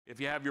If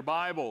you have your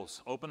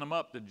Bibles, open them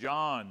up to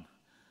John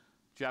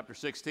chapter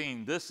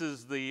 16.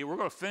 We're going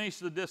to finish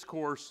the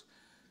discourse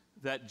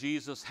that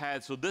Jesus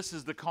had. So this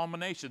is the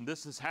culmination.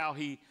 This is how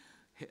he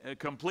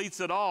completes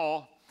it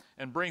all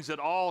and brings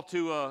it all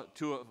to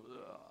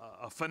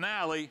a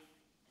finale.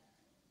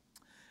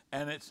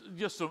 And it's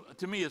just,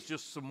 to me, it's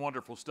just some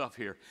wonderful stuff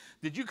here.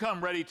 Did you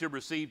come ready to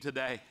receive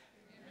today?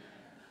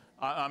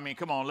 I mean,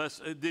 come on,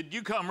 did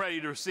you come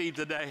ready to receive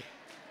today?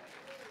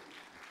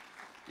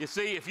 You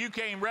see, if you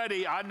came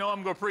ready, I know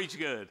I'm going to preach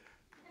good.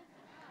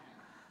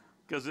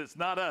 Because it's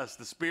not us.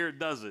 The Spirit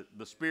does it.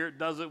 The Spirit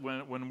does it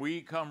when we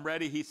come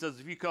ready. He says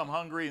if you come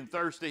hungry and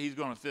thirsty, He's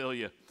going to fill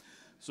you.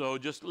 So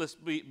just let's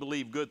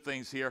believe good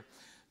things here.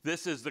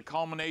 This is the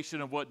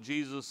culmination of what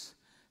Jesus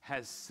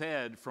has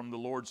said from the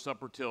Lord's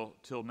Supper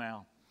till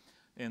now.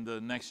 In the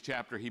next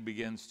chapter, He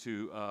begins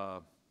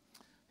to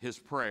His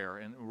prayer,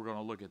 and we're going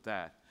to look at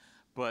that.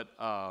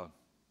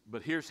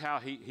 But here's how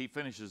he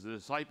finishes. The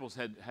disciples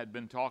had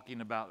been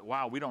talking about,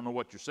 wow, we don't know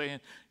what you're saying.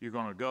 You're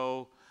going to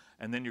go,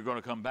 and then you're going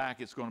to come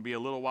back. It's going to be a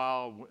little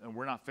while, and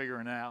we're not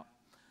figuring it out.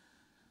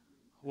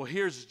 Well,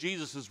 here's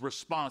Jesus'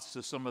 response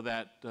to some of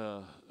that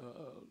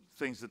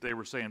things that they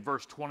were saying.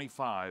 Verse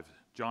 25,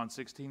 John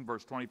 16,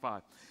 verse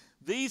 25.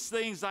 These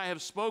things I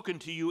have spoken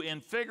to you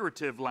in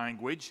figurative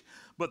language,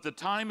 but the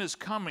time is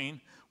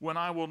coming when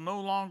I will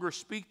no longer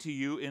speak to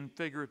you in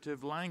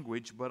figurative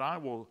language, but I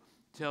will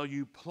tell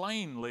you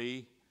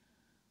plainly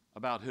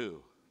about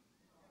who?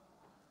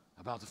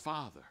 About the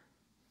Father.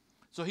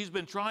 So he's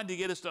been trying to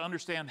get us to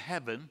understand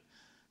heaven.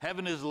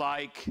 Heaven is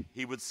like,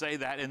 he would say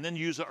that, and then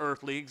use an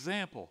earthly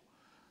example.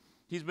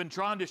 He's been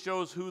trying to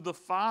show us who the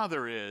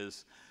Father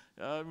is.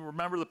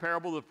 Remember the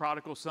parable of the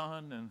prodigal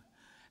son?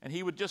 And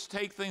he would just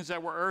take things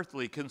that were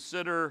earthly.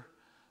 Consider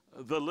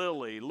the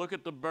lily. Look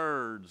at the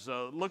birds.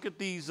 Look at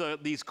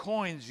these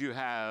coins you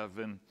have.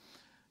 And,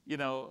 you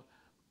know,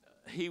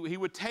 he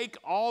would take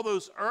all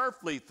those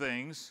earthly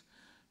things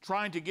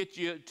trying to get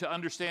you to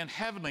understand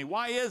heavenly.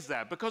 Why is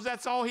that? Because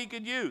that's all he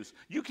could use.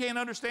 You can't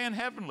understand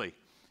heavenly.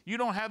 You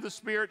don't have the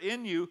Spirit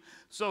in you,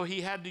 so he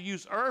had to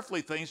use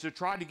earthly things to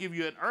try to give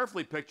you an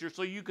earthly picture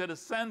so you could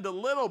ascend a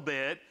little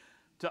bit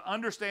to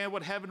understand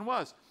what heaven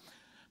was.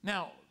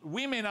 Now,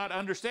 we may not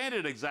understand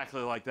it exactly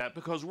like that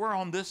because we're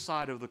on this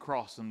side of the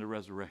cross and the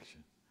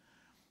resurrection.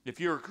 If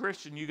you're a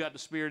Christian, you got the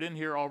Spirit in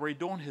here already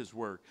doing His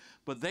work.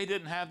 But they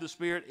didn't have the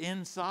Spirit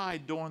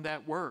inside doing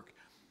that work.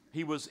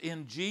 He was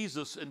in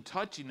Jesus and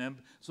touching Him.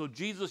 So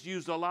Jesus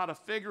used a lot of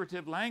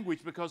figurative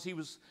language because He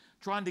was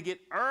trying to get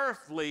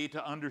earthly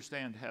to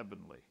understand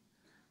heavenly.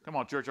 Come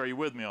on, church, are you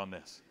with me on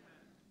this?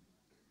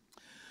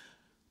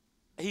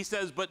 He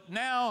says, but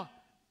now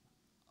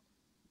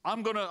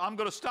I'm going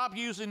to stop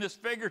using this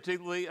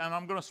figuratively and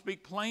I'm going to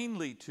speak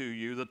plainly to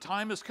you. The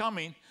time is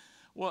coming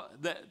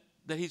that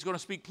He's going to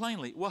speak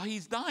plainly. Well,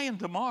 He's dying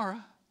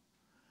tomorrow.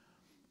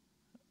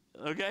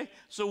 Okay?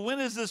 So when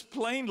is this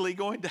plainly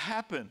going to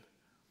happen?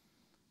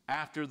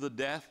 After the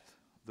death,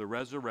 the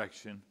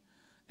resurrection,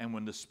 and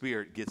when the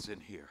Spirit gets in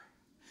here.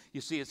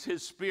 You see, it's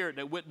His Spirit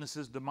that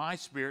witnesses to my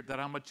spirit that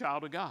I'm a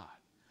child of God.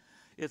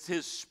 It's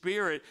His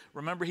Spirit.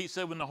 Remember, He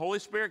said when the Holy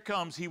Spirit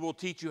comes, He will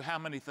teach you how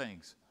many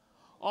things?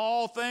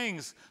 All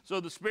things. So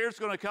the Spirit's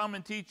going to come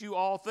and teach you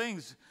all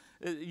things.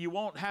 You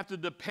won't have to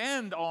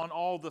depend on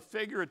all the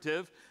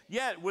figurative.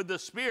 Yet with the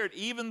Spirit,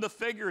 even the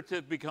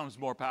figurative becomes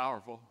more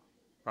powerful,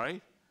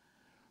 right?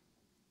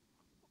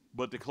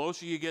 But the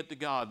closer you get to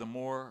God, the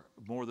more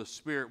the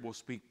Spirit will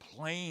speak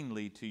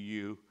plainly to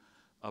you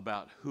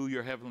about who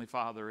your Heavenly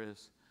Father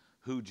is,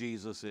 who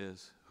Jesus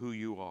is, who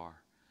you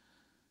are.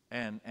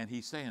 And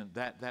He's saying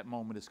that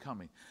moment is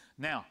coming.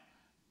 Now,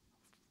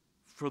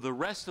 for the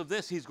rest of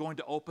this, He's going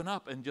to open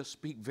up and just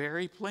speak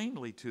very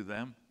plainly to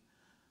them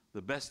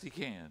the best He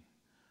can.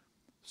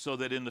 So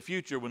that in the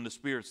future, when the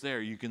Spirit's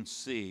there, you can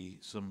see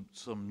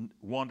some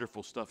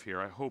wonderful stuff here.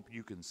 I hope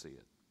you can see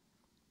it.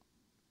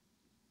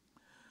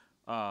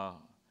 I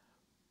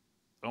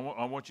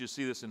want you to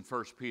see this in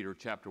 1 Peter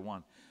chapter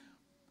 1.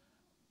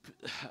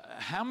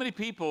 How many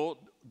people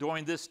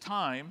during this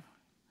time,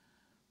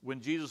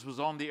 when Jesus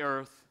was on the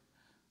earth,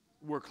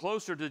 were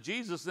closer to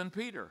Jesus than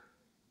Peter?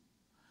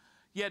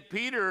 Yet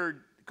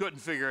Peter couldn't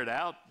figure it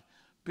out.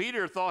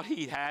 Peter thought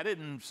he had it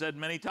and said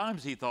many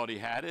times he thought he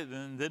had it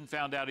and then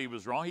found out he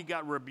was wrong. He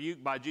got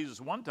rebuked by Jesus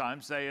one time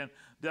saying,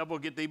 "Devil,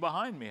 get thee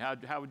behind me."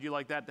 How would you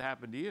like that to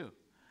happen to you?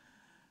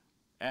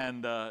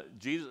 And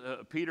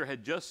Peter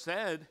had just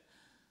said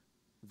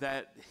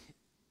that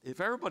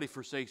if everybody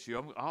forsakes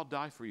you, I'll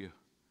die for you.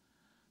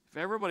 If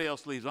everybody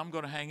else leaves, I'm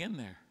going to hang in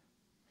there.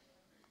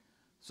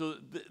 So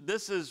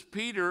this is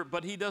Peter,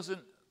 but he doesn't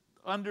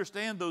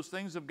understand those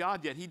things of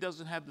God yet. He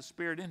doesn't have the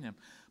Spirit in him.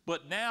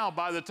 But now,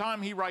 by the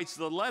time he writes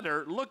the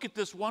letter, look at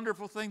this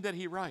wonderful thing that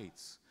he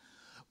writes.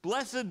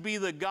 Blessed be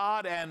the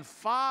God and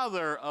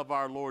Father of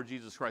our Lord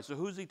Jesus Christ. So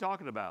who's he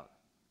talking about?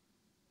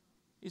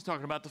 He's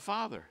talking about the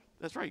Father.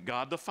 That's right,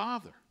 God the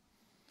Father.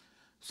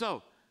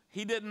 So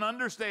he didn't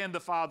understand the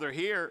Father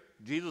here.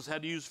 Jesus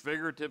had to use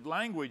figurative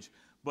language,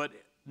 but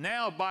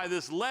now by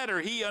this letter,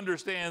 he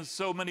understands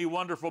so many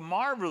wonderful,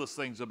 marvelous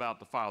things about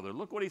the Father.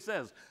 Look what he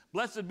says.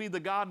 Blessed be the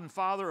God and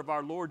Father of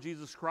our Lord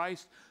Jesus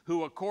Christ,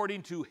 who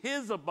according to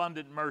his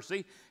abundant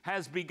mercy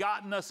has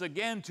begotten us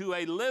again to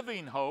a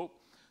living hope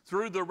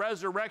through the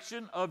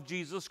resurrection of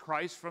Jesus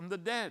Christ from the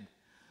dead,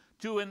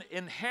 to an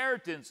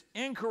inheritance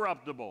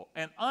incorruptible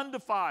and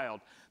undefiled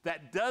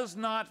that does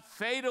not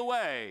fade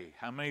away.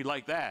 How many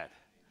like that?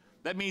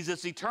 That means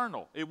it's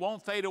eternal. It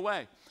won't fade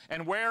away.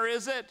 And where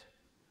is it?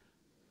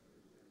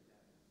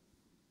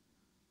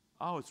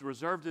 Oh, it's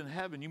reserved in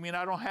heaven. You mean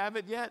I don't have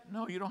it yet?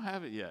 No, you don't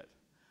have it yet.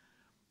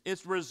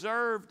 It's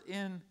reserved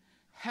in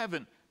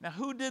heaven. Now,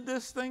 who did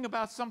this thing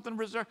about something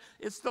reserved?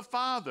 It's the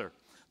Father.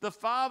 The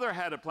Father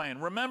had a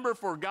plan. Remember,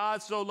 for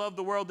God so loved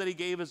the world that he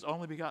gave his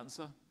only begotten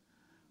Son,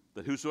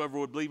 that whosoever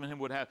would believe in him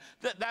would have.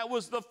 That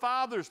was the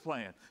Father's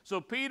plan.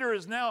 So Peter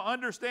is now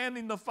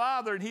understanding the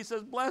Father, and he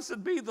says,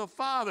 blessed be the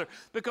Father,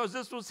 because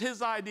this was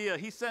his idea.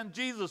 He sent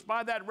Jesus.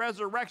 By that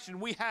resurrection,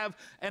 we have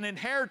an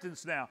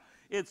inheritance now.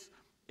 It's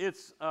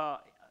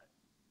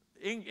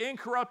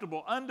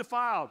incorruptible,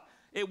 undefiled.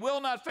 It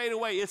will not fade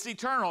away. It's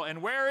eternal.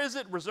 And where is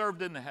it?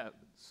 Reserved in the heavens.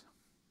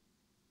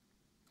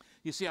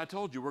 You see, I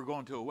told you we're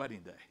going to a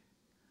wedding day.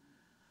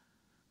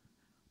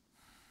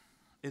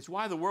 It's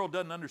why the world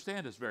doesn't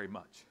understand us very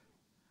much.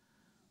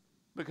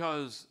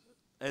 Because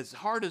as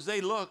hard as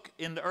they look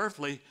in the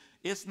earthly,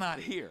 it's not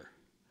here.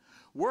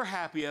 We're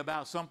happy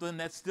about something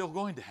that's still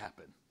going to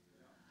happen.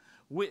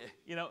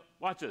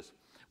 Watch this.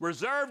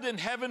 Reserved in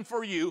heaven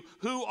for you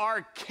who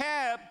are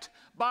kept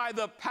by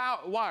the power.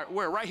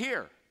 Where? Right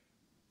here.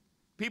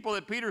 People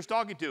that Peter's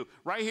talking to,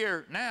 right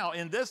here now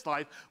in this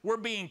life, we're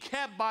being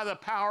kept by the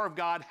power of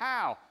God.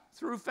 How?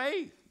 Through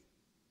faith.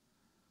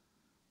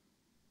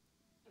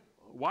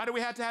 Why do we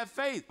have to have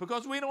faith?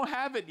 Because we don't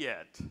have it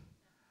yet.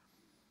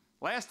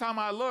 Last time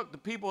I looked, the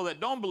people that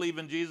don't believe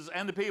in Jesus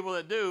and the people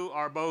that do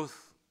are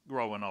both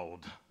growing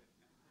old.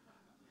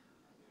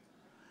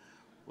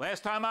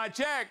 Last time I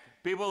checked,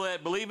 people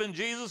that believe in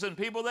Jesus and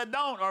people that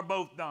don't are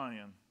both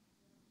dying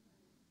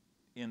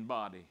in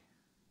body.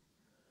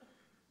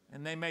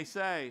 And they may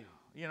say,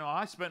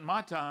 I spent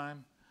my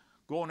time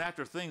going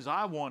after things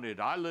I wanted.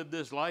 I lived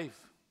this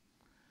life.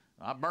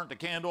 I burnt the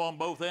candle on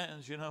both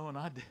ends, and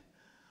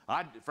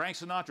Frank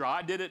Sinatra,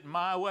 I did it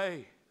my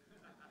way.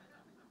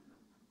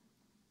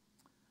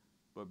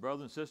 But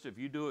brother and sister, if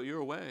you do it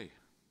your way,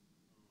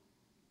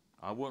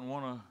 I wouldn't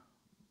want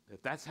to,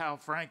 if that's how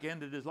Frank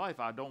ended his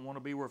life, I don't want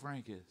to be where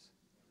Frank is.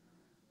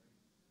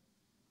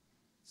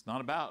 It's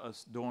not about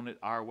us doing it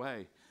our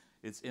way.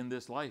 It's in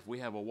this life we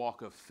have a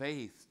walk of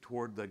faith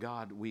toward the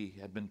God we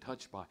have been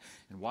touched by.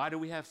 And why do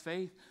we have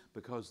faith?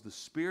 Because the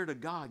Spirit of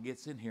God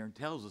gets in here and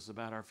tells us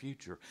about our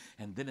future.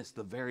 And then it's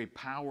the very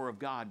power of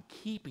God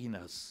keeping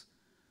us.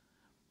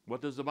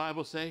 What does the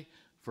Bible say?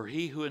 For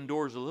he who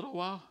endures a little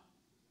while?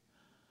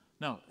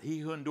 No, he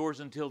who endures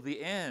until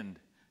the end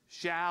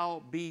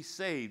shall be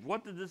saved.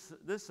 What did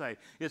this say?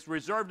 It's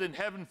reserved in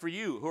heaven for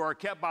you who are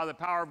kept by the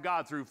power of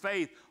God through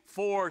faith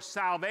for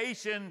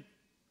salvation.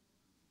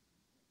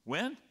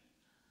 When?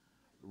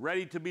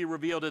 Ready to be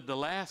revealed at the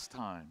last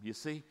time. You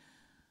see,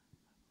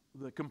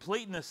 the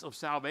completeness of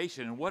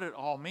salvation and what it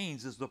all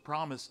means is the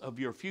promise of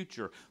your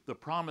future, the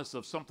promise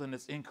of something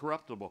that's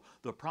incorruptible,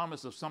 the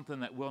promise of something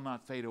that will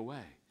not fade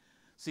away.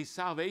 See,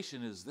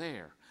 salvation is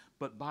there,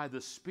 but by the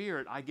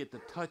Spirit, I get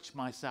to touch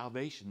my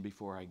salvation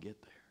before I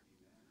get there.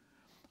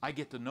 I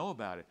get to know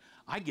about it.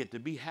 I get to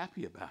be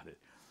happy about it.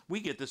 We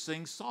get to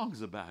sing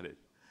songs about it.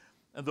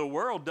 And the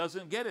world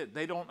doesn't get it.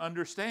 They don't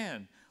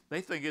understand. They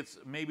think it's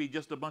maybe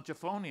just a bunch of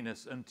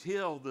phoniness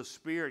until the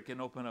Spirit can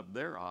open up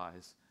their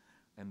eyes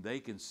and they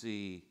can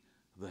see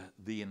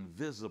the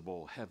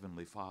invisible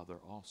Heavenly Father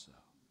also.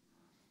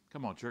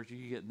 Come on, church, are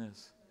you getting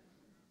this?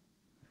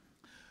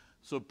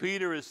 So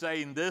Peter is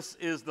saying this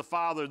is the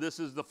Father. This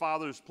is the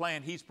Father's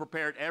plan. He's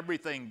prepared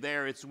everything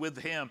there. It's with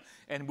him.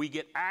 And we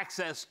get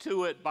access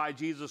to it by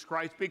Jesus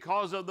Christ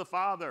because of the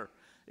Father.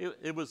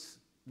 It was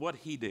what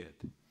he did.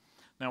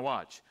 Now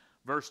watch.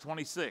 Verse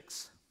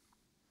 26.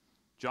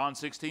 John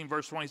 16,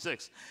 verse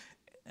 26.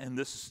 And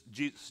this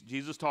is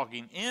Jesus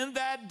talking. In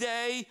that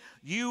day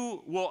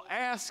you will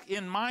ask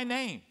in my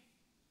name.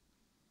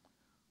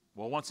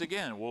 Well, once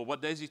again,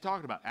 what day is he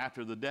talking about?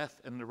 After the death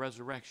and the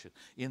resurrection.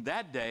 In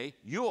that day,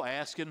 you'll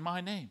ask in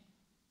my name.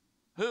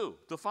 Who?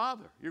 The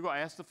Father. You're going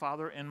to ask the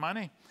Father in my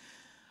name.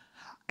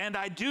 And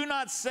I do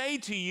not say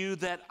to you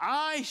that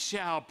I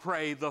shall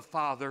pray the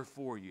Father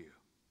for you.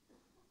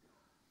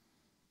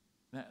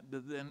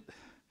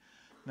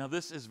 Now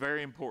this is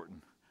very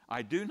important.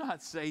 I do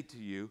not say to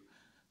you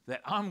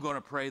that I'm going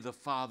to pray the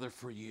Father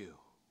for you.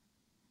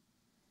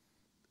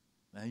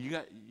 Now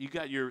you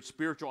got your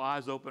spiritual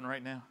eyes open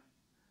right now?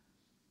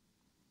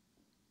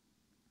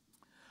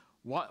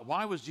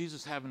 Why was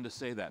Jesus having to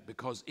say that?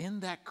 Because in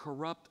that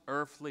corrupt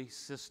earthly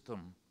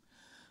system,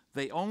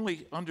 they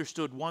only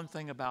understood one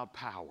thing about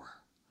power.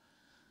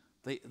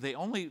 They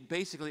only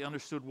basically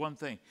understood one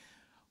thing.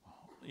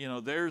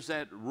 There's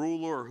that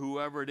ruler or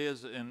whoever it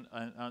is, and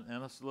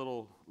us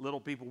little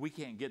people, we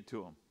can't get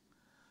to them.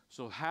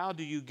 So how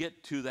do you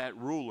get to that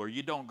ruler?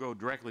 You don't go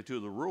directly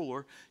to the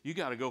ruler. You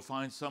got to go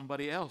find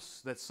somebody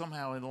else that's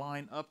somehow in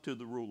line up to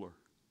the ruler.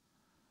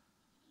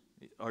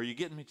 Are you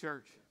getting me,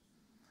 church?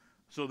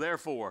 So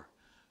therefore,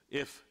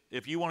 if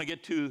you want to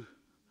get to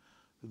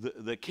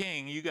the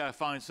king, you got to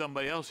find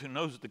somebody else who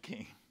knows the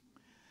king,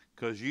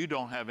 because you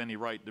don't have any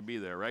right to be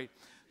there, right?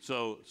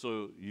 So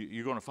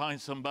you're going to find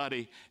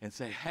somebody and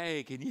say,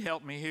 hey, can you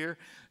help me here?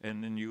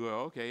 And then you go,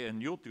 okay, and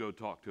you'll go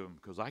talk to him,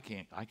 because I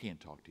can't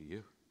talk to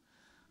you.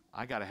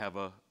 I got to have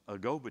a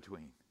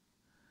go-between.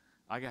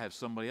 I got to have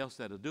somebody else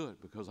that'll do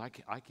it, because I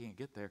can't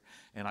get there,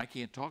 and I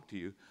can't talk to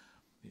you,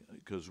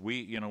 because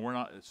we're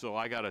not, so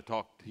I got to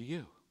talk to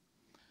you.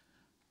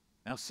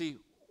 Now see,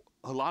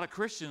 a lot of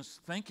Christians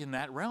think in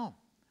that realm.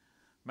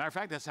 Matter of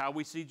fact, that's how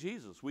we see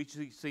Jesus. We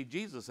see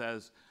Jesus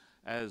as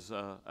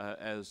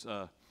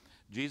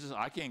Jesus.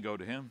 I can't go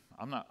to him.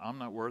 I'm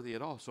not worthy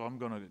at all. So I'm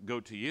going to go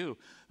to you,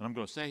 and I'm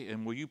going to say,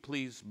 and will you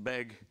please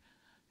beg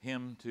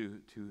him to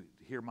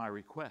hear my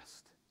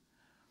request?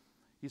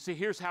 You see,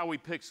 here's how we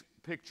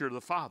picture the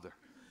Father.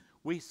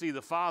 We see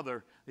the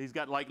Father. He's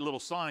got like little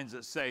signs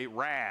that say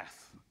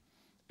wrath,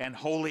 and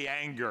holy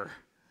anger,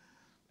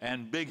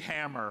 and big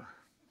hammer,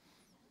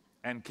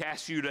 and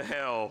cast you to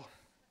hell.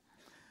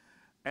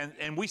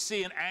 And we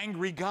see an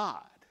angry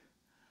God.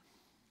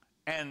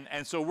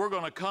 And so we're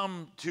going to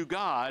come to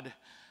God,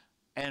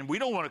 and we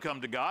don't want to come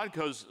to God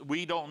because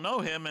we don't know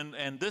him,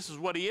 and this is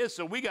what he is,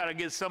 so we got to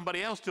get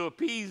somebody else to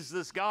appease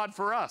this God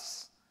for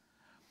us.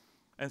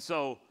 And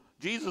so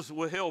Jesus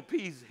he'll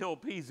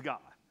appease God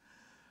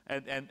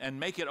and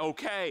make it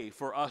okay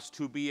for us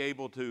to be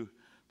able to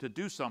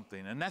do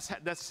something. And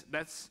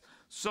that's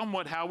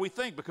somewhat how we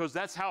think, because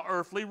that's how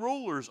earthly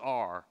rulers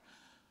are.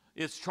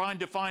 It's trying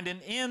to find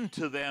an end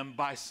to them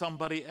by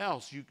somebody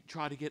else. You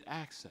try to get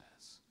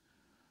access.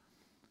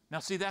 Now,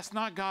 see, that's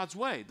not God's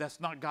way. That's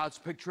not God's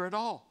picture at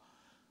all.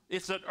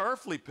 It's an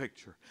earthly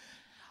picture.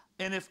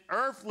 And if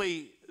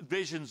earthly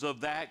visions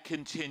of that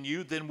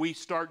continue, then we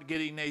start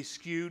getting a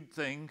skewed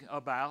thing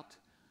about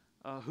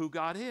who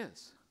God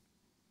is.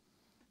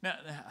 Now,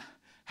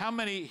 how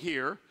many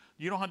here,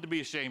 you don't have to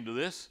be ashamed of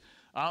this.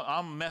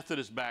 I'm a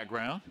Methodist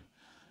background.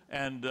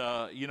 And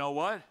you know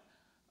what?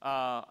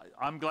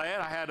 I'm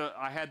glad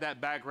I had that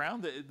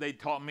background. They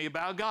taught me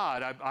about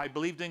God. I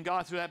believed in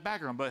God through that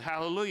background. But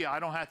hallelujah,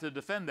 I don't have to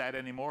defend that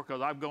anymore, because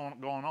I've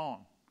gone on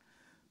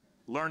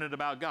learning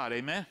about God.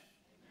 Amen?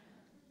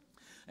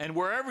 And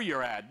wherever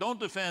you're at, don't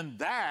defend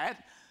that.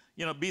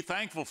 Be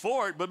thankful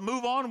for it, but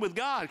move on with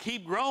God.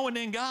 Keep growing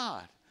in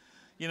God.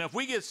 If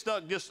we get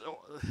stuck just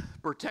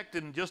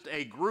protecting just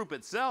a group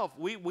itself,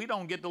 we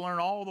don't get to learn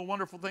all the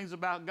wonderful things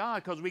about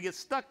God, because we get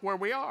stuck where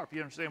we are, if you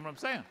understand what I'm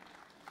saying.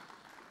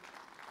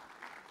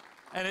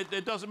 And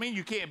it doesn't mean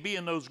you can't be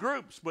in those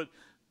groups, but,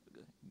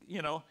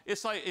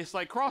 it's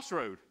like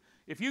Crossroad.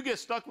 If you get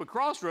stuck with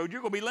Crossroad,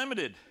 you're going to be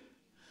limited.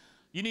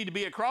 You need to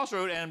be at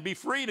Crossroad and be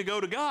free to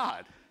go to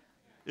God,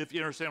 if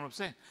you understand what I'm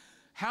saying.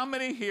 How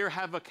many here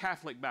have a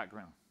Catholic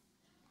background?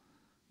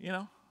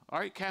 All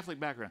right, Catholic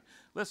background.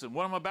 Listen,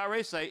 what I'm about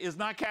ready to say is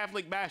not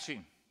Catholic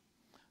bashing.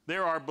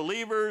 There are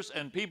believers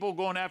and people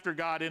going after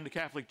God in the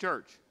Catholic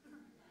Church.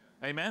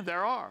 Amen?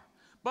 There are.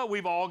 But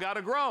we've all got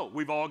to grow.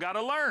 We've all got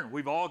to learn.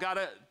 We've all got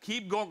to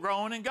keep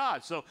growing in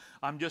God. So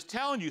I'm just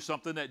telling you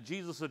something that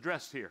Jesus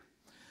addressed here.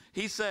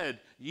 He said,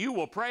 you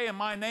will pray in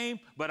my name,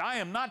 but I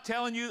am not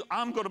telling you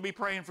I'm going to be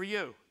praying for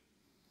you.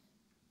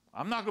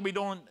 I'm not going to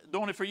be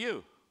doing it for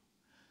you.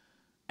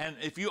 And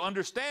if you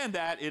understand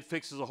that, it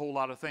fixes a whole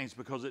lot of things,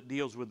 because it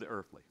deals with the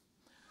earthly.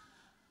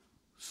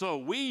 So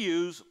we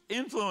use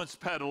influence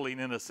peddling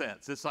in a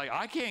sense. It's like,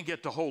 I can't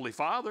get to Holy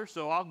Father,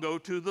 so I'll go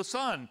to the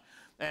Son.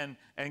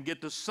 And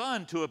get the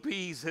Son to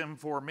appease him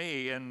for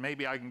me, and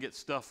maybe I can get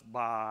stuff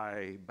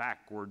by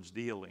backwards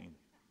dealing,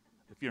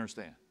 if you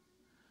understand.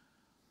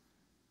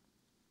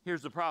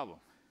 Here's the problem.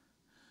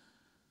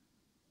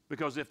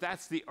 Because if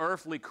that's the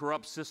earthly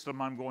corrupt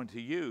system I'm going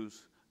to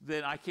use,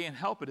 then I can't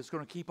help it. It's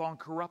going to keep on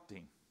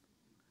corrupting.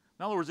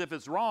 In other words, if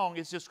it's wrong,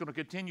 it's just going to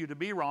continue to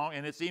be wrong,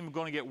 and it's even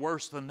going to get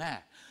worse than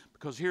that.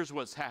 Because here's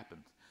what's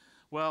happened.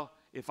 Well,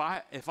 if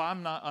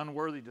I'm not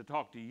unworthy to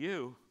talk to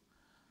you,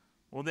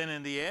 well, then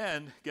in the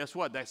end, guess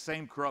what? That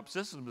same corrupt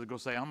system is going to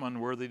say, I'm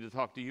unworthy to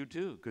talk to you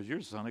too, because you're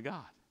the Son of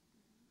God.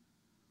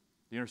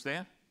 Do you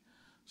understand?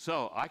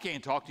 So I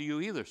can't talk to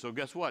you either. So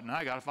guess what? Now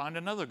I got to find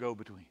another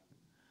go-between.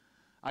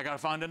 I got to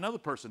find another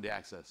person to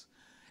access.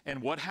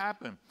 And what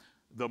happened?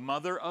 The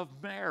mother of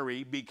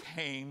Mary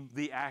became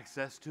the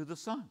access to the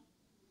Son.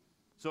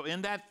 So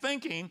in that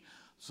thinking,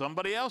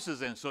 somebody else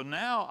is in. So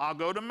now I'll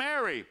go to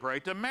Mary, pray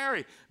to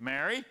Mary.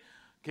 Mary,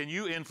 can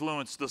you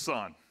influence the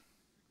Son?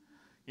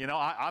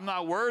 I'm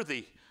not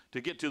worthy to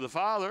get to the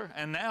Father,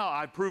 and now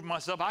I prove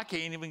myself I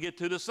can't even get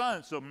to the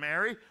Son. So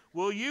Mary,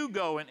 will you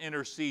go and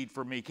intercede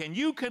for me? Can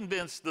you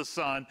convince the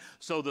Son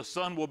so the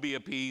Son will be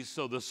appeased,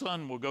 so the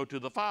Son will go to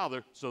the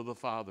Father, so the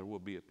Father will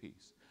be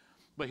appeased?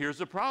 But here's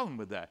the problem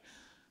with that.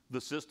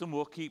 The system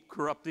will keep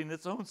corrupting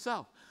its own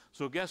self.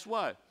 So guess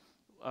what?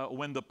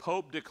 When the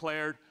Pope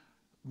declared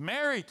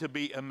Mary to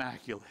be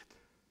immaculate,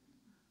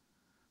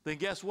 then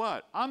guess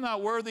what? I'm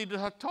not worthy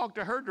to talk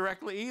to her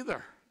directly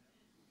either.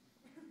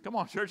 Come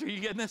on, church, are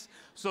you getting this?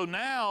 So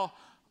now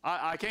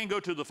I can't go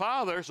to the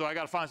Father, so I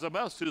got to find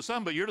somebody else to the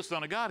Son, but you're the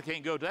Son of God. I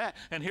can't go to that.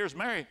 And here's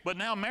Mary. But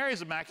now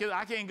Mary's immaculate.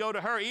 I can't go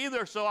to her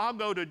either, so I'll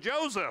go to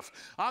Joseph.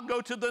 I'll go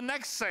to the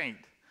next saint.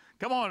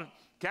 Come on,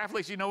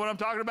 Catholics, you know what I'm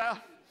talking about?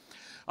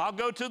 I'll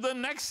go to the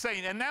next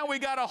saint. And now we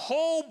got a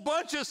whole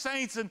bunch of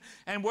saints, and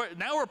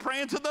now we're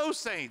praying to those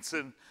saints.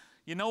 And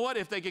you know what?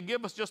 If they could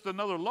give us just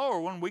another lower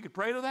one, we could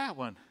pray to that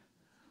one.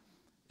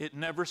 It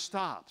never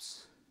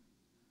stops.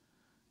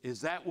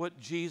 Is that what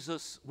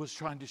Jesus was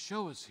trying to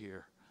show us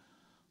here?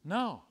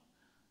 No.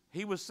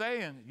 He was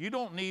saying, you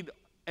don't need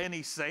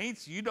any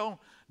saints. You don't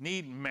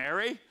need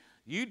Mary.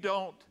 You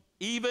don't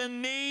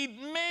even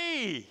need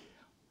me.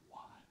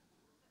 What?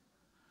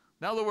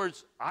 In other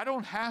words, I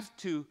don't have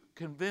to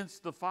convince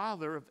the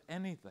Father of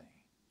anything.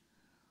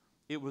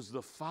 It was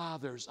the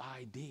Father's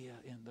idea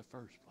in the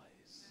first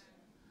place.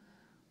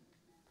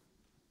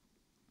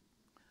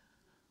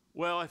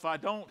 Well, if I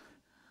don't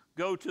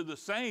go to the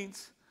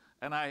saints,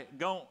 and I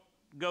don't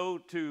go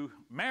to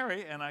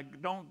Mary, and I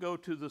don't go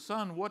to the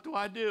Son, what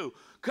do?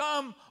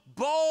 Come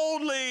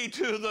boldly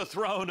to the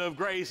throne of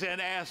grace and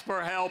ask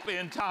for help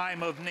in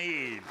time of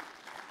need.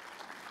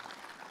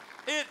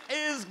 It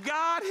is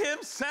God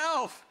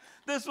himself.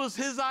 This was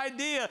his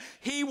idea.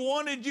 He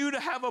wanted you to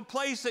have a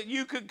place that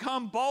you could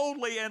come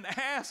boldly and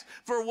ask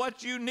for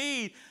what you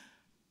need.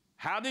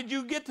 How did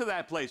you get to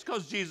that place?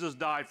 Because Jesus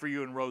died for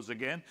you and rose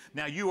again.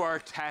 Now you are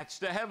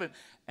attached to heaven,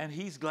 and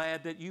he's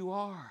glad that you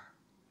are.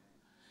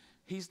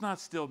 He's not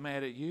still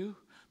mad at you.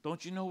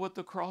 Don't you know what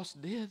the cross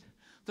did?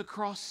 The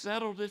cross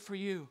settled it for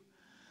you.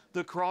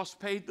 The cross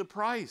paid the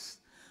price.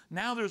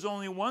 Now there's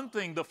only one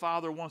thing the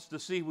Father wants to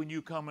see when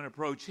you come and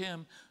approach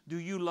him. Do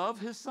you love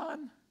his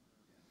Son?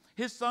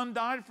 His Son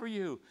died for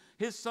you.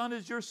 His Son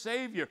is your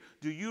Savior.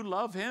 Do you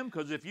love him?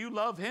 Because if you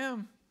love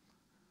him,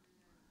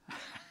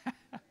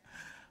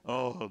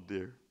 oh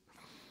dear.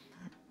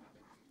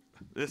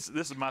 This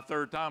is my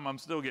third time. I'm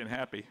still getting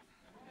happy.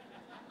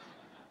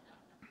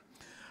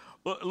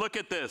 Look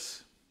at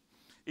this.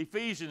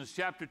 Ephesians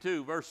chapter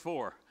 2, verse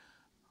 4.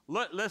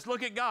 Let's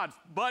look at God.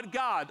 But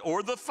God,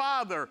 or the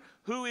Father,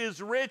 who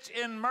is rich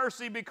in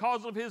mercy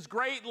because of his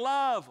great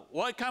love.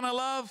 What kind of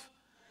love?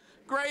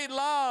 Great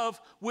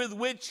love with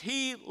which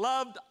he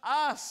loved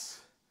us.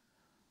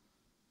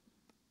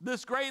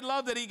 This great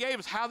love that he gave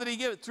us, how did he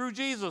give it? Through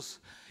Jesus.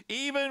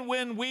 Even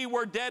when we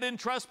were dead in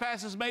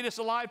trespasses, made us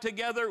alive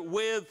together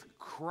with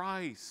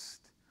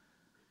Christ.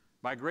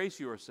 By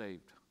grace you are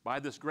saved. By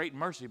this great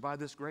mercy, by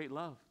this great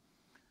love.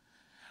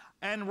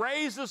 And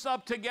raised us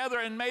up together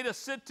and made us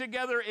sit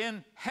together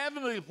in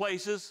heavenly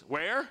places.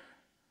 Where?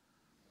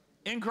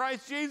 In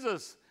Christ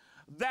Jesus.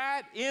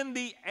 That in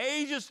the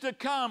ages to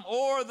come,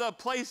 or the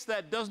place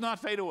that does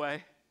not fade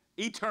away,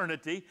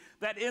 eternity,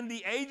 that in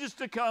the ages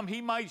to come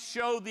he might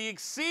show the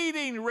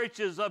exceeding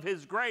riches of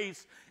his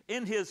grace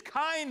in his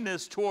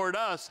kindness toward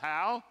us.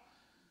 How?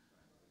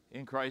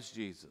 In Christ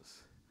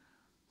Jesus.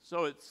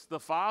 So it's the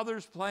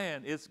Father's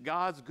plan. It's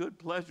God's good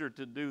pleasure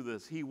to do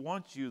this. He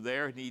wants you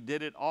there, and he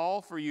did it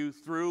all for you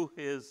through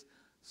his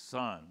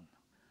Son.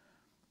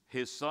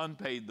 His Son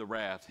paid the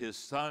wrath. His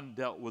Son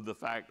dealt with the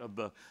fact of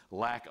the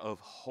lack of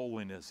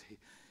holiness.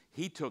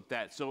 He took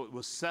that, so it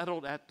was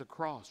settled at the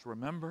cross.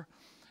 Remember,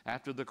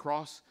 after the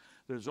cross,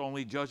 there's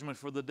only judgment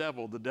for the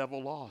devil. The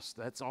devil lost.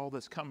 That's all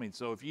that's coming.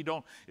 So if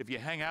you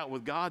hang out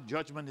with God,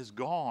 judgment is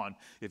gone.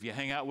 If you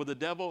hang out with the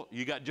devil,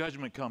 you got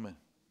judgment coming.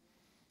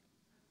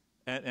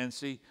 And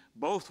see,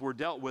 both were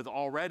dealt with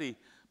already,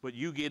 but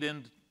you get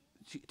into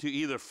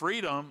either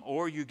freedom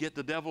or you get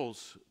the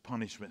devil's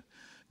punishment.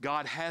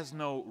 God has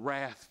no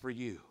wrath for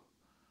you.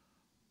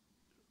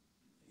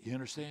 You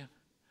understand?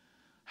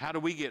 How do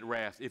we get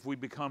wrath? If we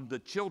become the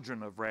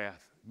children of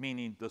wrath,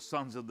 meaning the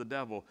sons of the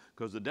devil,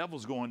 because the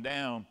devil's going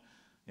down,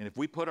 and if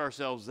we put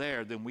ourselves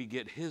there, then we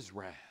get his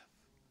wrath.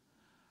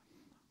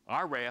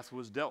 Our wrath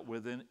was dealt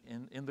with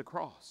in the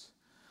cross.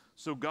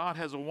 So God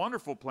has a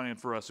wonderful plan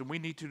for us, and we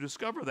need to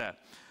discover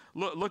that.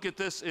 Look at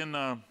this in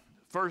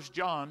 1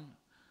 John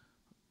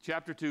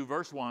chapter 2,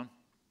 verse 1.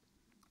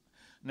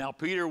 Now,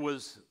 Peter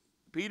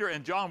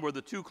and John were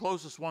the two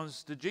closest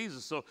ones to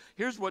Jesus. So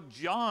here's what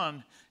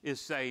John is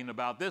saying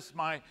about this.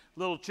 My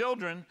little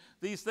children,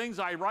 these things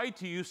I write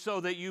to you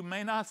so that you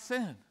may not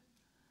sin.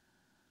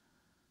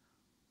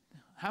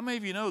 How many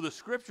of you know the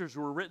scriptures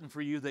were written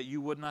for you that you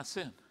would not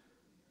sin?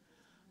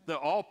 The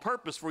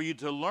all-purpose for you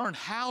to learn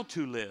how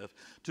to live,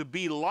 to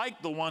be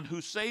like the one who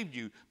saved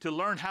you, to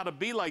learn how to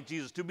be like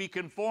Jesus, to be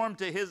conformed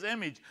to his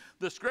image.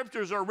 The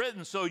scriptures are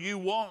written so you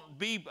won't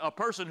be a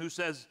person who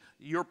says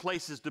your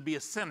place is to be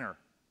a sinner.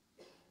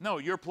 No,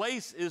 your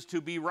place is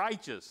to be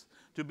righteous,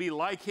 to be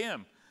like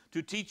him,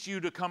 to teach you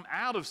to come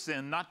out of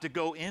sin, not to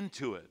go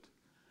into it.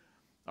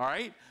 All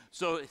right?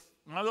 So,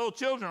 my little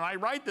children, I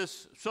write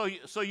this so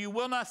you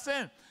will not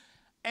sin.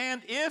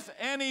 And if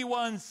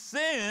anyone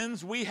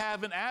sins, we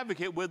have an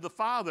advocate with the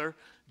Father,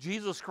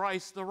 Jesus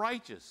Christ the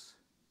righteous.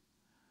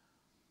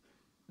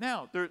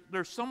 Now,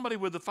 there's somebody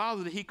with the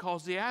Father that he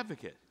calls the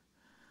advocate.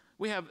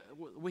 We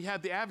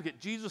have the advocate,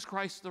 Jesus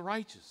Christ the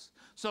righteous.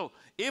 So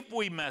if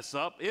we mess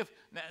up,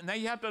 now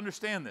you have to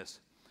understand this.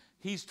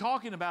 He's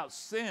talking about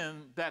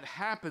sin that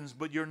happens,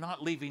 but you're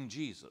not leaving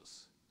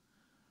Jesus.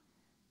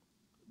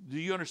 Do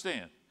you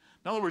understand?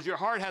 In other words, your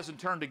heart hasn't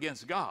turned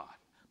against God,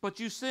 but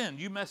you sinned,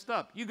 you messed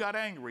up, you got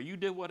angry, you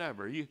did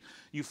whatever, you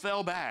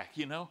fell back,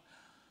 you know.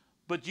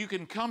 But you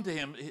can come to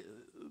him.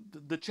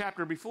 The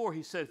chapter before,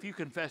 he said, if you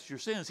confess your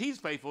sins, he's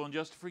faithful and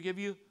just to forgive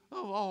you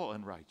of all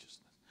unrighteousness.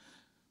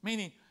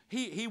 Meaning,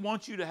 he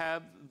wants you to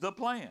have the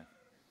plan.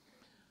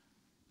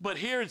 But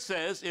here it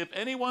says, if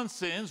anyone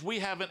sins, we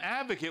have an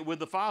advocate with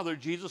the Father,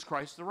 Jesus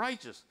Christ the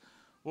righteous.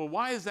 Well,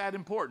 why is that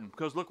important?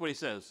 Because look what he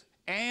says.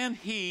 And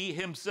he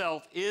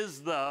himself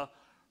is the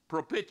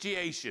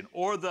propitiation,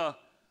 or the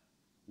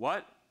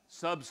what?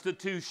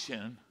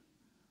 Substitution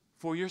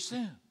for your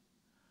sin.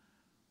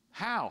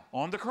 How?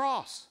 On the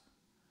cross.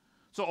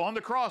 So on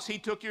the cross, he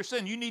took your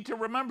sin. You need to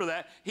remember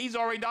that. He's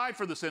already died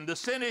for the sin. The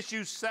sin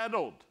issue's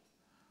settled.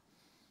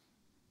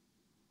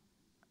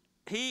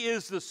 He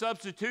is the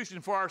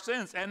substitution for our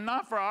sins, and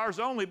not for ours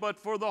only, but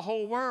for the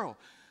whole world.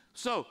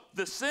 So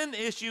the sin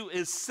issue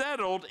is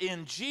settled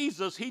in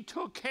Jesus. He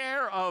took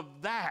care of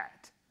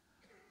that.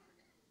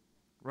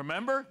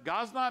 Remember,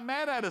 God's not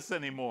mad at us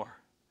anymore.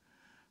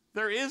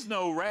 There is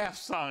no wrath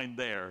sign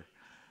there.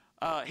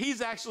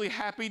 He's actually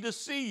happy to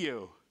see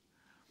you.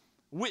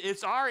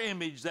 It's our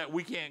image that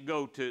we can't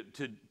go to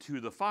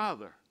the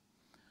Father.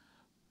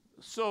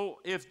 So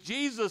if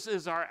Jesus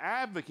is our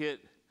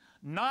advocate,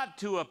 not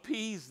to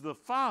appease the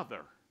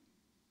Father,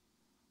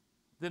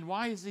 then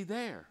why is he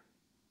there?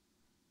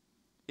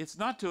 It's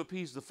not to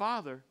appease the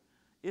Father,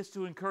 it's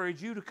to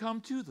encourage you to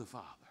come to the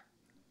Father.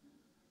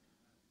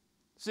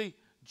 See,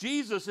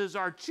 Jesus is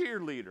our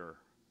cheerleader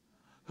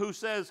who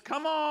says,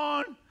 come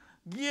on,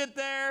 get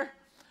there.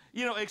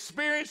 You know,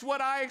 experience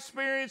what I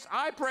experienced.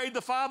 I prayed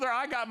the Father,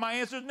 I got my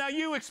answers. Now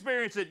you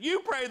experience it.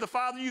 You pray the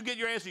Father, you get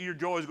your answer, your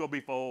joy's going to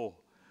be full.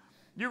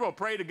 You're going to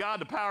pray to God,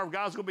 the power of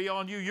God's going to be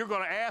on you. You're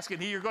going to ask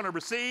and you're going to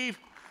receive.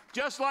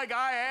 Just like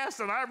I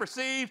asked and I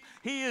received,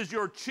 he is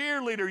your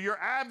cheerleader, your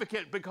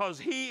advocate, because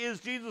he is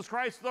Jesus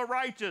Christ the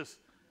righteous.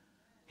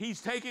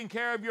 He's taking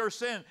care of your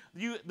sin.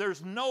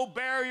 There's no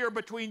barrier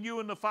between you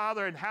and the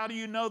Father. And how do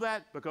you know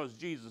that? Because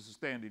Jesus is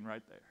standing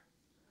right there.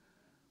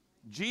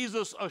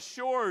 Jesus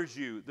assures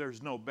you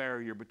there's no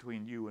barrier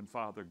between you and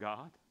Father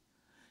God.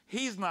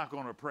 He's not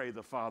going to pray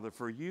the Father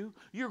for you.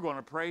 You're going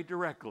to pray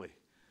directly.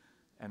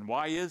 And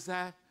why is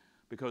that?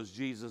 Because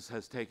Jesus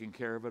has taken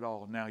care of it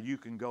all. Now you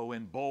can go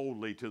in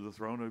boldly to the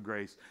throne of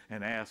grace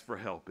and ask for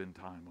help in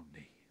time of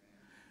need.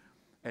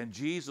 And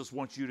Jesus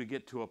wants you to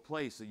get to a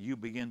place that you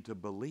begin to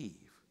believe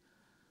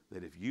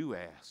that if you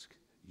ask,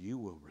 you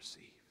will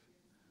receive.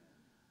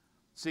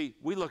 See,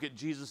 we look at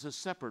Jesus as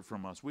separate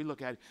from us. We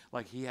look at it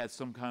like he had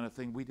some kind of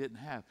thing we didn't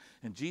have.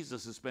 And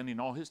Jesus is spending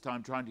all his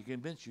time trying to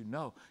convince you,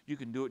 no, you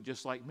can do it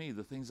just like me.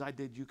 The things I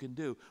did, you can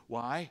do.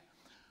 Why?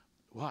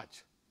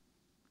 Watch.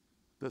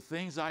 The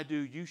things I do,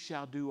 you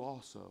shall do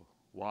also.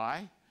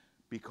 Why?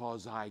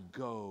 Because I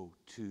go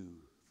to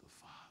the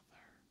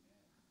Father.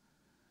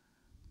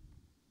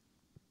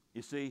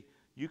 You see,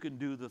 you can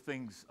do the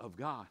things of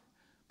God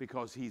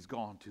because he's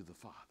gone to the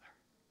Father.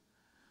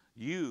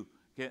 You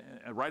can,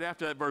 right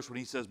after that verse when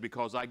he says,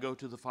 because I go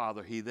to the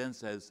Father, he then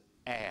says,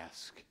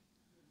 ask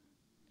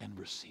and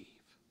receive.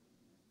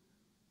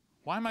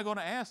 Why am I going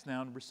to ask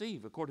now and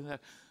receive according to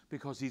that?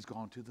 Because he's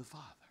gone to the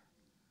Father.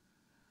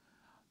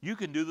 You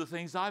can do the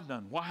things I've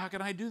done. Why? How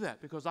can I do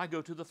that? Because I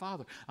go to the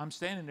Father. I'm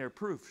standing there,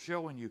 proof,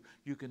 showing you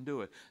you can do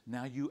it.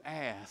 Now you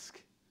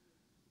ask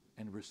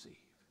and receive.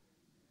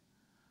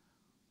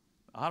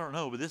 I don't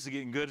know, but this is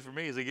getting good for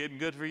me. Is it getting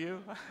good for you?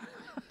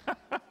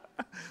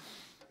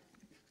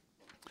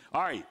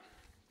 All right.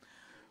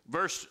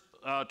 Verse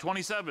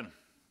 27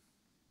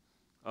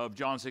 of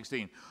John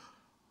 16.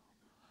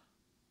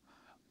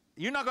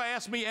 You're not going to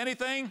ask me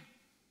anything?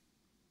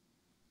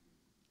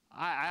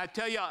 I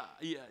tell you,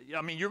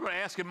 I mean, you're going to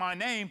ask in my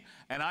name,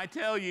 and I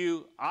tell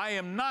you, I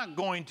am not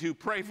going to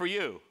pray for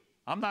you.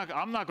 I'm not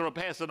going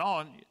to pass it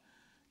on.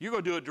 You're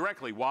going to do it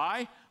directly.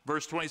 Why?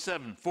 Verse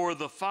 27, for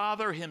the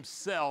Father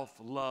himself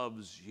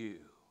loves you.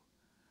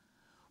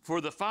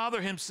 For the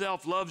Father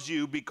himself loves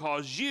you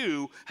because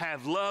you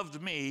have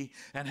loved me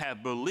and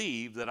have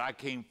believed that I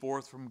came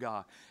forth from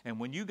God. And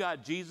when you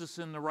got Jesus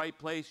in the right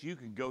place, you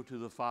can go to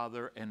the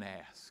Father and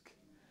ask.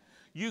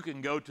 You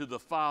can go to the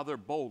Father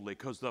boldly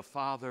because the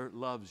Father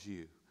loves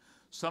you.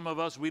 Some of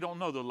us, we don't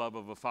know the love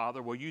of a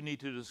Father. Well, you need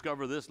to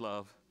discover this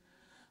love.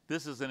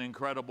 This is an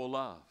incredible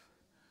love.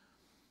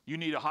 You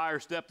need a higher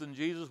step than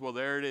Jesus? Well,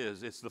 there it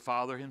is. It's the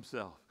Father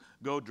himself.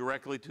 Go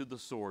directly to the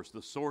source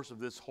of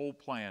this whole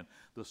plan,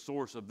 the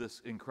source of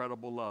this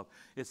incredible love.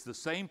 It's the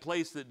same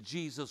place that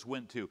Jesus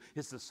went to.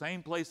 It's the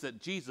same place that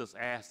Jesus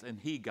asked and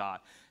he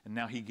got, and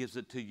now he gives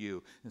it to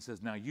you and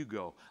says, now you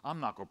go. I'm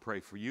not going to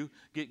pray for you.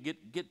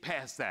 Get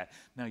past that.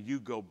 Now you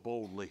go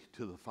boldly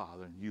to the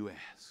Father and you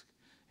ask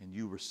and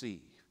you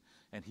receive.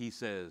 And he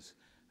says,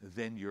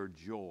 then your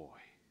joy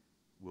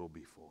will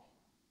be full.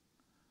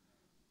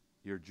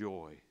 your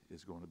joy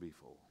is going to be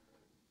full.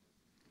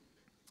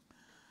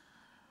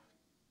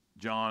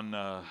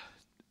 John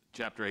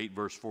chapter 8,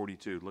 verse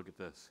 42. Look at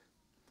this.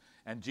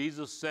 And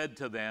Jesus said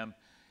to them,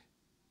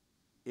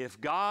 if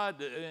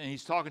God, and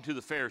he's talking to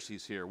the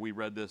Pharisees here. We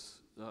read this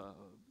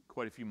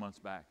quite a few months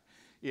back.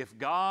 If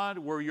God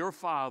were your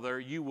Father,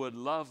 you would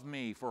love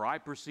me, for I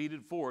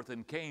proceeded forth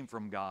and came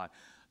from God,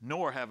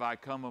 nor have I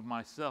come of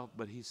myself,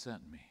 but he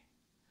sent me.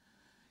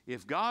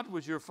 If God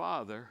was your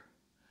Father,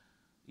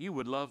 you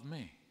would love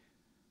me.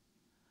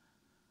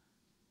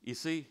 You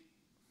see,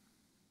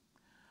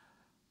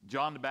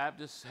 John the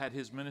Baptist had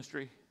his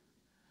ministry,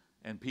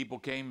 and people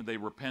came and they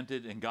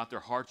repented and got their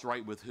hearts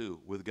right with who?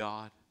 With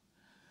God.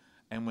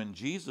 And when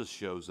Jesus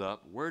shows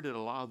up, where did a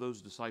lot of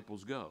those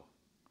disciples go?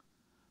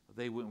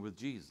 They went with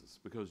Jesus,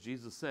 because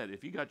Jesus said,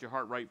 if you got your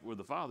heart right with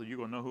the Father, you're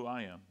going to know who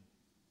I am.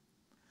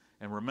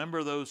 And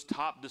remember those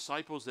top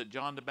disciples that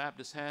John the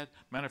Baptist had?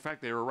 Matter of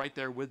fact, they were right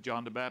there with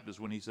John the Baptist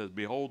when he says,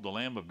 behold, the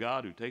Lamb of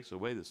God who takes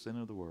away the sin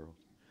of the world.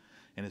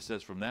 And it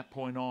says from that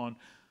point on,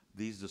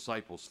 these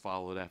disciples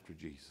followed after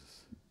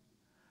Jesus.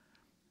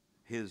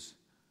 His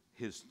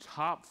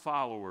top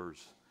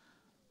followers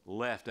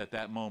left at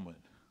that moment.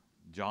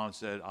 John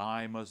said,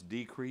 I must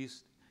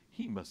decrease,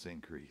 he must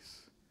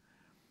increase.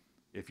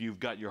 If you've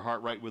got your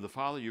heart right with the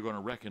Father, you're going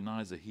to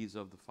recognize that he's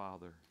of the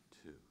Father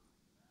too.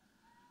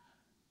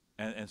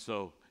 And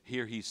so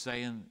here he's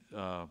saying,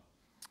 the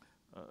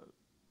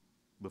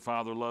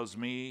Father loves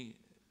me,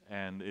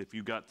 and if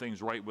you got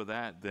things right with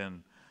that,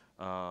 then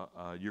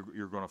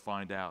you're going to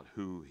find out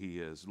who he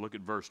is. Look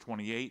at verse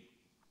 28.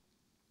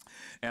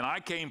 And I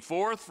came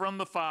forth from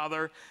the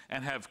Father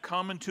and have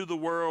come into the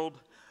world.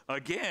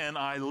 Again,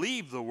 I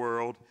leave the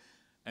world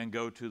and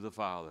go to the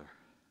Father.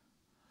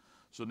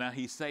 So now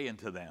he's saying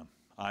to them,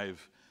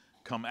 I've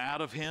come out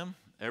of him.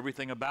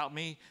 Everything about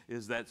me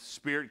is that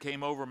Spirit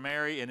came over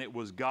Mary, and it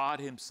was God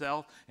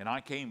himself, and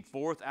I came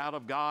forth out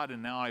of God,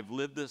 and now I've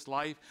lived this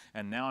life,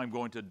 and now I'm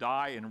going to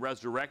die and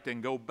resurrect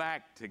and go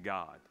back to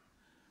God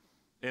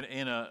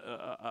in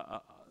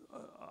a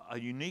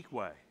unique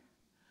way.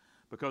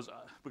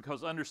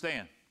 Because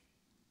understand,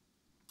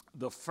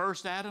 the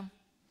first Adam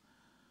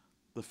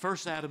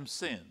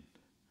sinned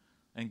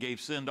and gave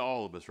sin to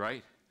all of us,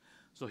 right?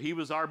 So he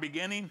was our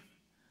beginning,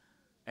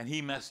 and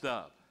he messed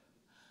up.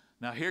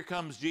 Now here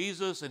comes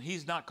Jesus, and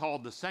he's not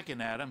called the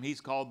second Adam,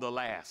 he's called the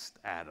last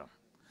Adam.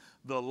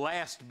 The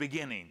last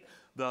beginning,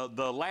 the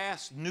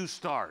last new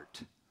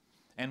start.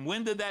 And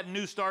when did that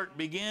new start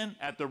begin?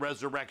 At the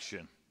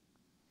resurrection.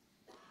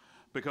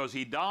 Because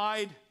he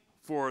died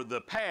for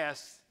the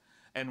past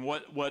and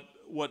what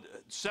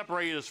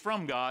separated us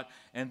from God,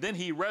 and then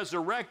he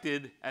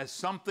resurrected as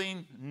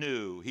something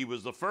new. He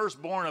was the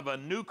firstborn of a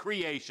new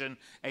creation,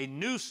 a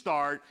new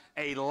start,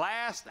 a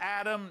last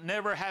Adam,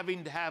 never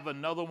having to have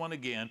another one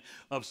again,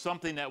 of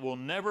something that will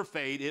never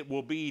fade. It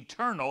will be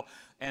eternal,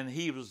 and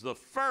he was the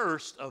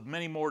first of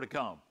many more to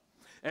come.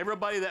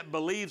 Everybody that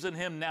believes in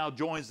him now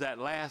joins that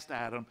last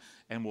Adam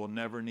and will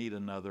never need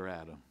another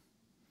Adam.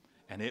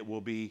 And it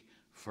will be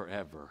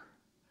forever.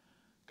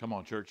 Come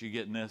on, church, you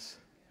getting this?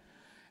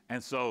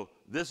 And so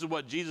this is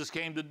what Jesus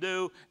came to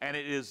do, and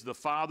it is the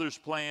Father's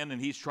plan, and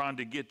he's trying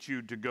to get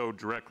you to go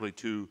directly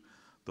to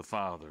the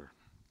Father.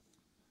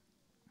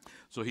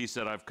 So he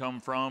said, I've come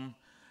from,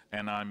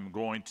 and I'm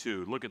going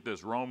to. Look at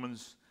this,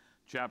 Romans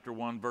chapter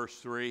 1, verse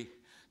 3.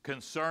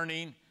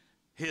 Concerning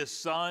his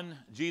Son,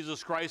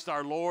 Jesus Christ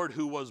our Lord,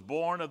 who was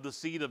born of the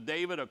seed of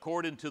David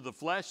according to the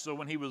flesh. So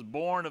when he was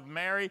born of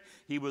Mary,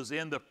 he was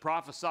in the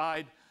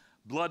prophesied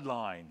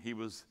bloodline. He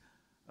was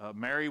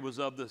Mary was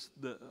of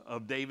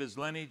David's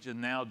lineage,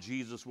 and now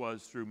Jesus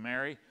was through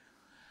Mary.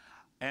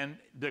 And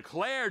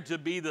declared to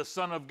be the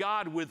Son of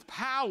God with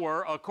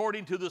power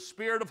according to the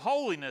Spirit of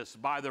holiness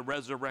by the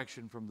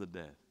resurrection from the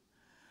dead.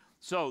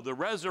 So the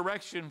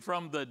resurrection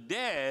from the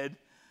dead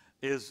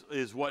is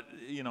what,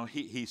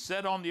 he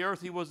said on the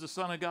earth he was the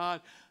Son of God.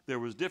 There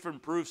was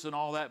different proofs and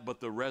all that, but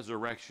the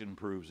resurrection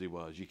proves he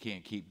was. You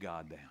can't keep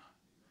God down.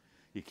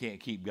 You can't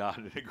keep God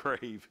in a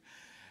grave.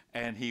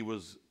 And he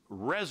was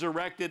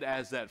resurrected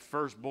as that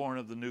firstborn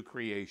of the new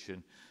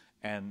creation,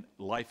 and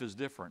life is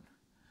different.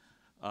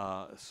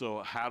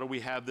 So how do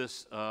we have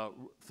this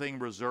thing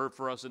reserved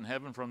for us in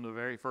heaven from the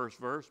very first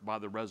verse? By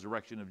the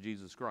resurrection of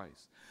Jesus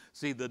Christ.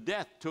 See, the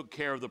death took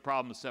care of the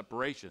problem of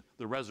separation.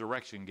 The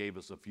resurrection gave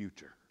us a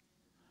future.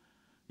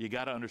 You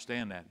got to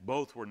understand that.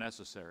 Both were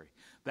necessary.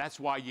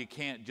 That's why you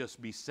can't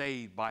just be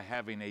saved by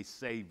having a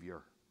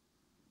Savior.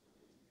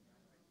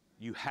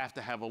 You have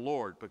to have a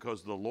Lord,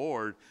 because the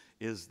Lord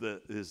is the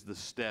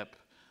step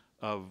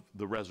of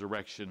the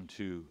resurrection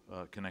to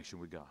connection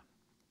with God.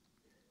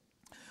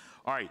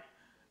 All right,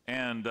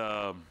 and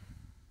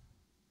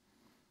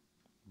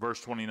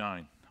verse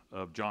 29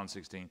 of John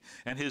 16.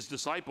 And his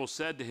disciples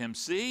said to him,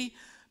 see,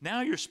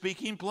 now you're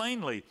speaking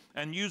plainly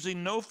and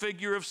using no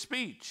figure of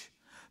speech.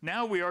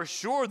 Now we are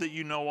sure that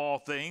you know all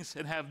things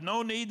and have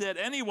no need that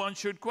anyone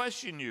should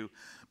question you.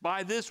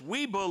 By this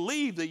we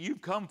believe that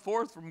you've come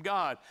forth from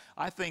God.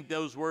 I think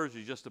those words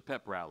are just a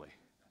pep rally.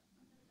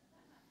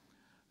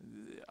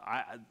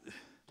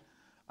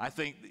 I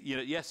think,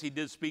 yes, he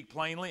did speak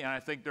plainly, and I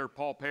think they're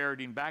Paul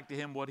parroting back to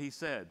him what he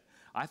said.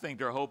 I think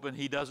they're hoping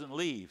he doesn't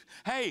leave.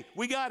 Hey,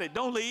 we got it.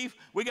 Don't leave.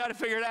 We got to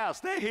figure it out.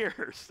 Stay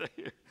here. Stay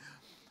here.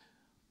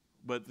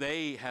 But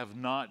they have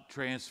not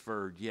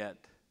transferred yet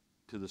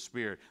to the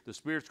Spirit. The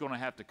Spirit's going to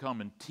have to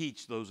come and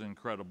teach those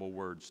incredible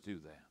words to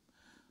them.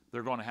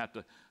 They're going to have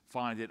to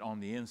find it on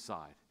the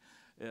inside.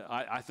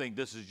 I think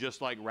this is just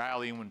like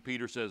rallying when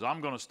Peter says,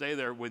 I'm going to stay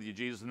there with you,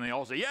 Jesus. And they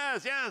all say,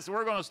 yes, yes,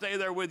 we're going to stay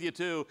there with you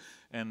too.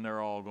 And they're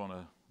all going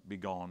to be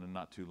gone in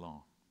not too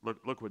long.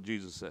 Look what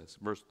Jesus says,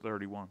 verse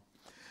 31.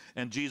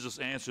 And Jesus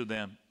answered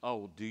them,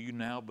 oh, do you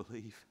now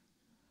believe?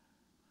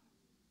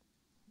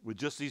 With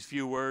just these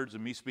few words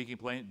and me speaking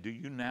plain, do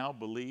you now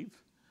believe?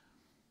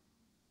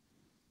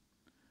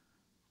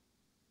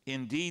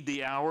 Indeed,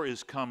 the hour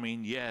is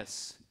coming,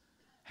 yes,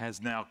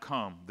 has now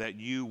come, that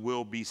you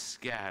will be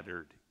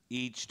scattered,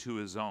 each to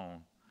his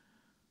own,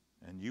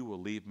 and you will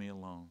leave me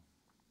alone.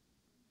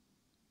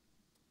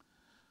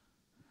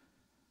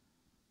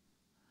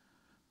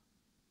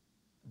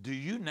 Do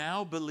you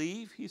now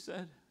believe, he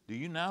said? Do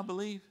you now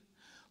believe?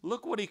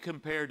 Look what he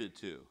compared it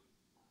to.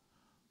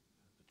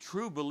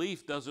 True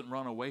belief doesn't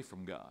run away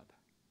from God.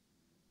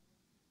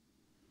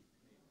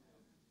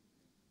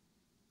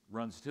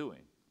 Runs to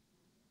him.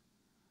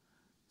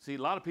 See,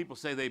 a lot of people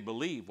say they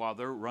believe while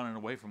they're running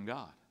away from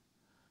God,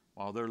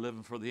 while they're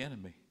living for the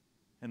enemy.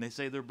 And they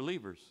say they're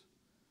believers.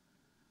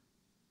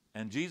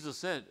 And Jesus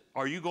said,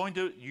 are you going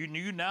to,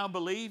 you now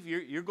believe?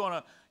 You're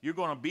going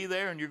to be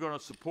there and you're going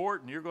to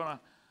support and you're going to,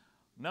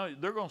 no,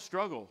 they're going to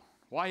struggle.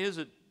 Why is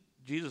it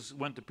Jesus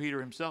went to Peter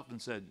himself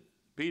and said,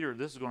 Peter,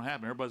 this is going to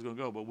happen. Everybody's going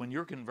to go. But when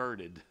you're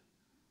converted,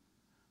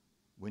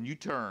 when you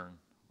turn,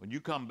 when you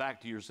come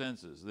back to your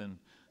senses, then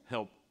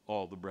help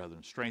all the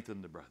brethren,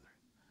 strengthen the brethren.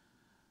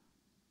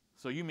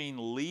 So you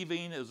mean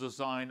leaving is a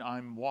sign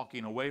I'm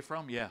walking away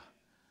from? Yeah.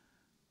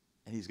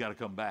 And he's got to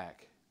come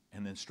back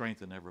and then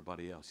strengthen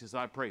everybody else. He says,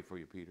 I pray for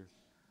you, Peter.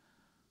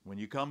 When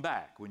you come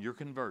back, when you're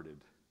converted,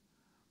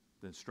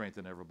 then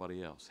strengthen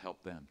everybody else.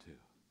 Help them too.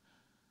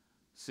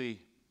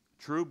 See,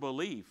 true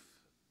belief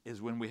is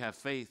when we have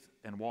faith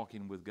and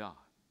walking with God.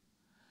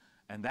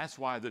 And that's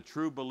why the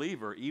true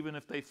believer, even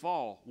if they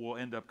fall, will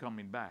end up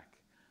coming back.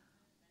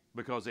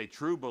 Because a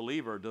true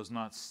believer does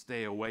not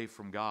stay away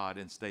from God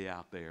and stay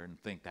out there and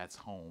think that's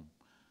home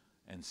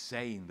and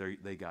saying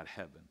they got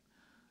heaven.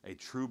 A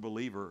true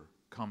believer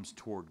comes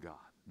toward God,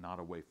 not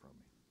away from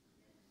him.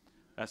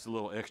 That's a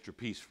little extra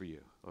piece for you,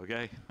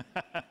 okay?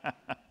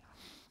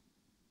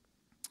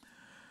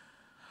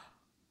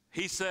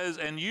 He says,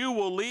 and you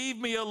will leave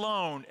me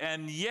alone,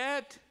 and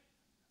yet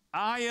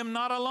I am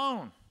not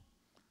alone,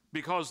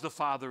 because the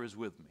Father is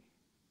with me.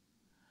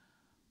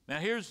 Now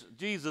here's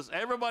Jesus.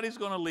 Everybody's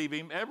going to leave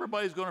him.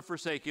 Everybody's going to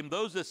forsake him.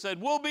 Those that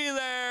said, we'll be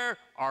there,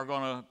 are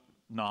going to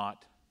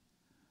not.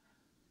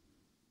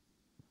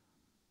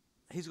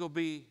 He's going to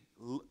be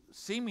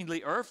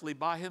seemingly earthly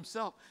by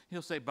himself.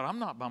 He'll say, but I'm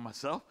not by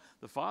myself.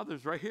 The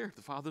Father's right here.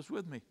 The Father's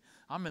with me.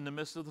 I'm in the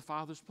midst of the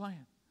Father's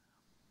plan.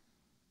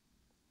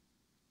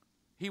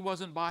 He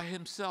wasn't by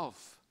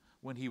himself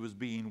when he was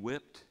being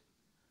whipped.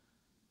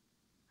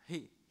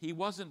 He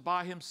wasn't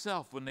by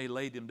himself when they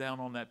laid him down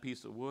on that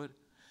piece of wood.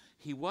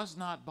 He was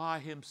not by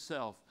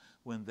himself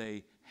when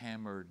they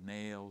hammered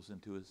nails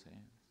into his hands.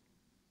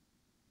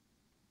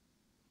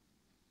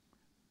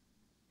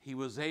 He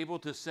was able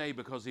to say,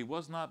 because he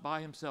was not by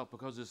himself,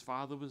 because his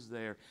Father was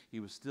there, he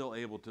was still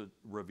able to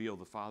reveal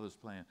the Father's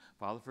plan.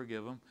 Father,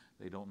 forgive them.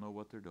 They don't know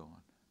what they're doing.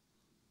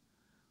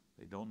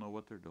 They don't know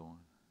what they're doing.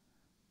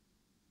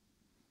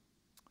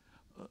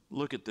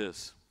 Look at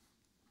this.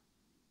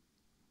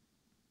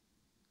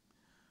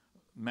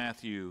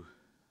 Matthew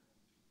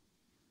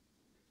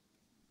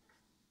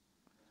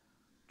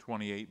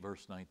 28,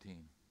 verse 19.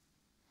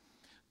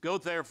 Go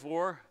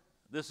therefore,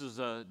 this is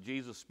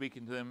Jesus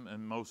speaking to them,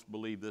 and most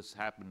believe this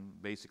happened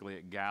basically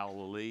at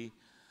Galilee,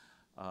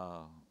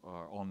 or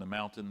on the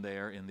mountain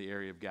there in the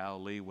area of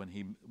Galilee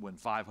when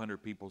 500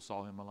 people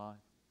saw him alive.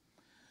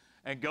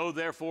 And go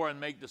therefore and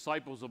make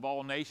disciples of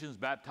all nations,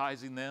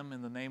 baptizing them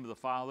in the name of the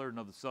Father and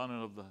of the Son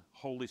and of the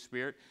Holy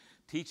Spirit,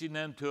 teaching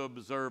them to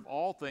observe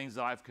all things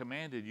that I've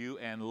commanded you.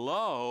 And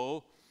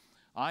lo,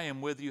 I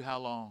am with you how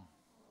long?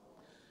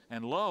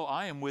 And lo,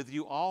 I am with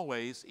you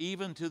always,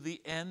 even to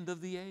the end of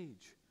the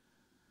age.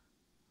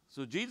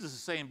 So Jesus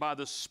is saying, by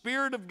the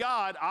Spirit of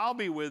God, I'll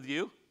be with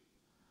you.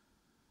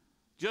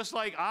 Just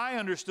like I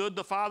understood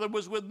the Father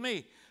was with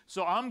me.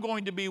 So I'm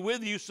going to be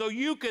with you so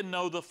you can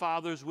know the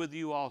Father's with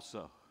you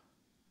also.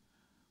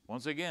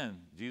 Once again,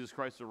 Jesus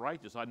Christ the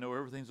righteous, I know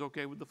everything's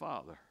okay with the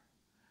Father.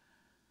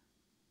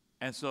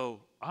 And so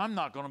I'm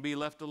not going to be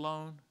left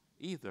alone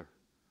either.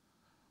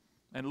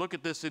 And look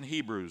at this in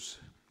Hebrews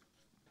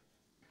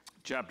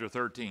chapter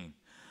 13.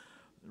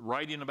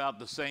 Writing about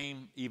the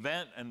same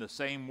event and the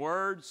same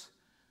words.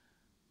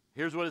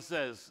 Here's what it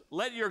says.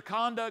 Let your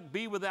conduct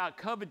be without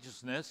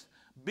covetousness.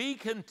 Be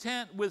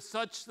content with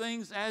such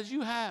things as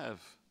you have.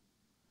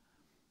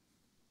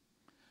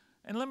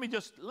 And let me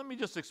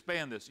just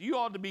expand this. You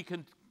ought to be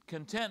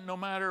content no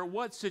matter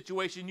what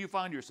situation you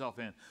find yourself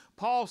in.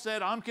 Paul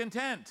said, I'm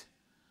content,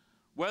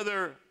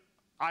 whether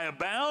I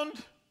abound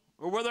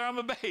or whether I'm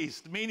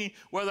abased, meaning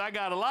whether I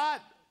got a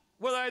lot,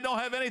 whether I don't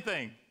have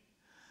anything.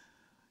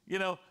 You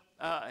know,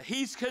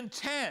 he's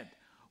content,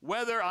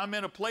 whether I'm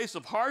in a place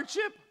of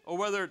hardship or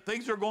whether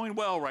things are going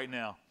well right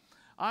now.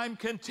 I'm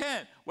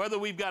content, whether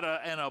we've got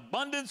an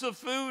abundance of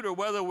food or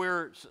whether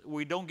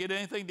we don't get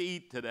anything to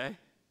eat today.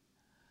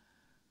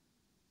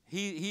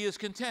 He is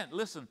content.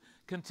 Listen,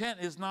 content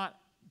is not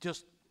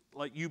just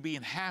like you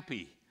being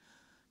happy.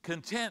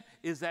 Content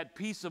is that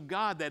peace of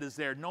God that is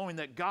there, knowing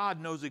that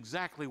God knows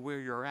exactly where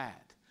you're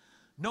at,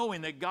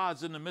 knowing that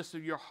God's in the midst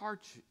of your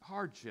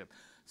hardship.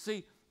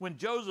 See, when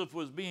Joseph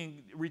was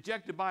being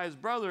rejected by his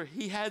brother,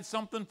 he had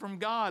something from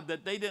God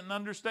that they didn't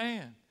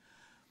understand.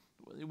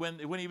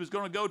 When he was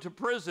going to go to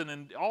prison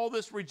and all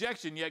this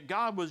rejection, yet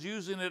God was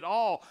using it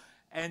all.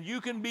 And you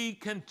can be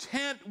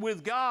content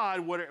with God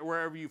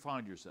wherever you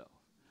find yourself.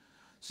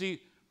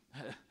 See,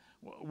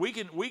 we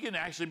can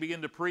actually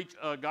begin to preach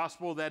a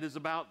gospel that is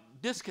about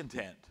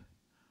discontent.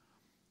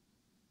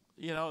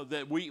 You know,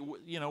 that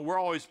we're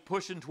always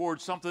pushing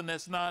towards something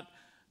that's not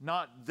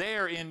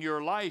there in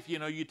your life. You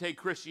know, you take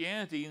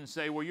Christianity and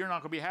say, well, you're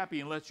not going to be happy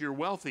unless you're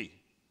wealthy.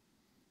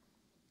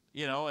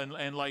 You know,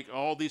 and like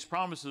all these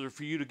promises are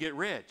for you to get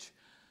rich.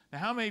 Now,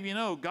 how many of you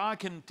know God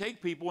can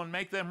take people and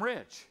make them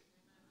rich?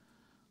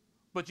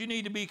 But you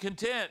need to be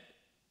content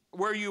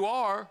where you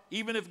are,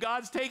 even if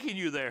God's taking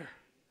you there.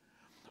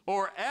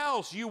 Or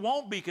else you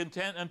won't be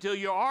content until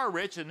you are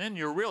rich, and then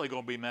you're really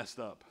going to be messed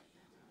up.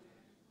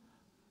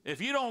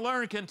 If you don't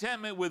learn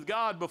contentment with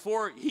God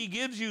before he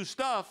gives you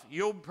stuff,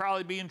 you'll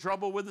probably be in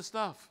trouble with the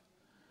stuff.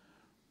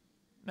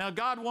 Now,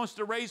 God wants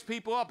to raise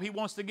people up. He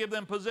wants to give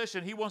them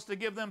position. He wants to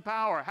give them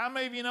power. How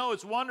many of you know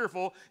it's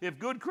wonderful if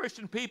good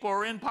Christian people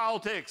are in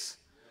politics?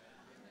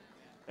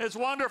 It's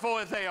wonderful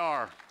if they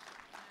are.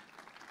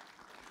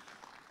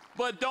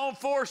 But don't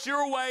force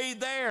your way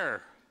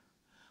there.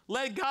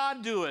 Let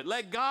God do it.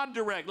 Let God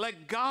direct.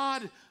 Let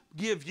God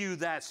give you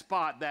that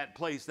spot, that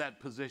place, that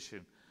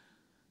position.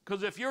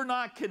 Because if you're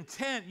not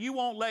content, you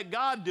won't let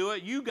God do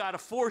it. You got to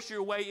force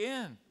your way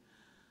in.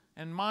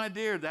 And my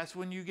dear, that's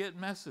when you get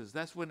messes.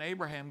 That's when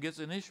Abraham gets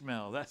an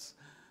Ishmael. That's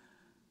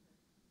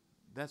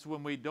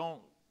when we don't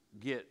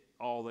get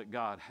all that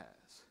God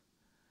has.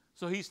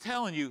 So he's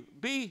telling you,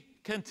 be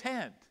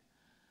content.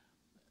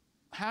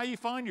 How you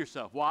find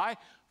yourself. Why?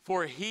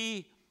 For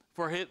he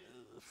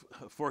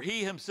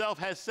himself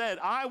has said,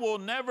 I will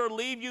never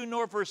leave you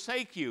nor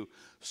forsake you.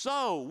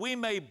 So we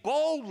may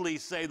boldly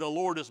say, the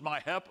Lord is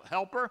my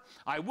helper.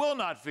 I will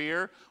not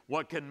fear.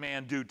 What can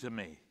man do to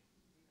me?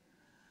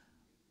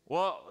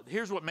 Well,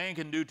 here's what man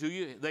can do to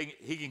you.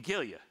 He can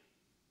kill you.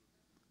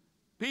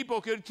 People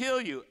could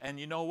kill you. And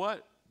you know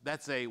what?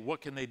 That's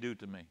what can they do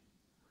to me?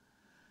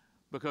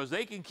 Because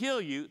they can kill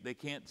you, they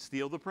can't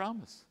steal the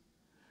promise.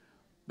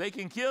 They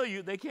can kill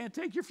you, they can't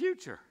take your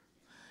future.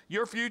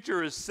 Your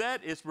future is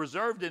set. It's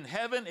reserved in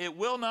heaven. It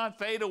will not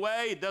fade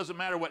away. It doesn't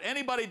matter what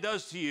anybody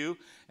does to you.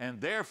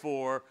 And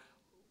therefore,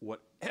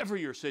 whatever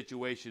your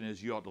situation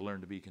is, you ought to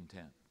learn to be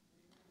content.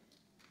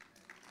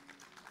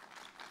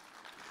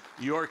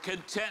 Your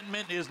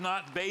contentment is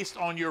not based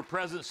on your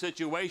present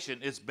situation.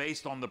 It's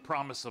based on the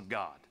promise of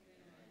God.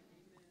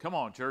 Come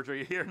on, church. Are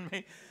you hearing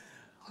me?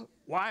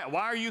 Why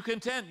are you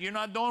content? You're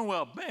not doing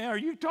well. Man, are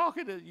you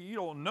talking to, you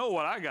don't know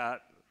what I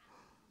got.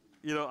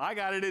 You know, I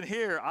got it in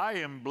here. I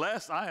am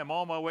blessed. I am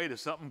on my way to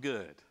something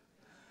good.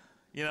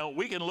 You know,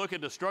 we can look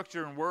at the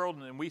structure and world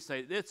and we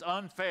say, it's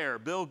unfair.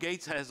 Bill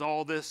Gates has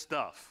all this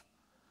stuff.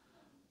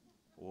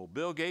 Well,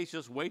 Bill Gates,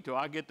 just wait till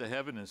I get to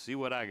heaven and see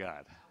what I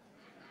got.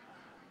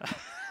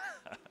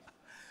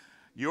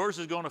 Yours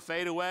is going to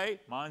fade away.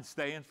 Mine's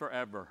staying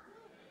forever.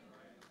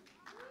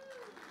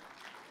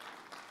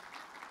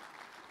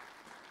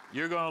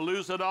 You're going to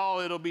lose it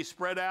all. It'll be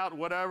spread out,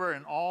 whatever,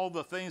 and all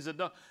the things that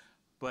do.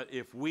 But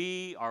if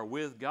we are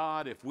with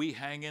God, if we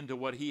hang into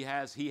what he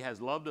has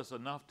loved us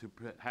enough to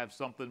have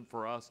something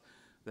for us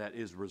that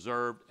is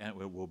reserved and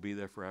it will be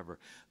there forever.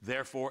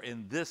 Therefore,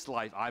 in this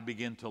life, I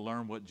begin to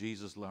learn what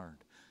Jesus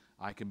learned.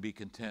 I can be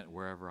content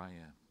wherever I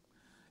am.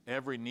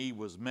 Every need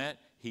was met.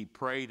 He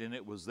prayed and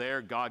it was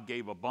there. God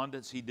gave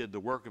abundance. He did the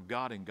work of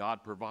God and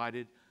God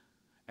provided.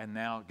 And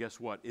now, guess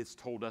what? It's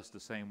told us the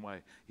same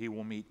way. He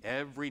will meet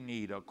every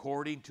need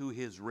according to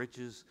his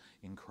riches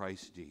in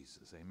Christ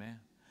Jesus. Amen?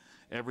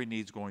 Every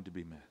need's going to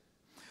be met.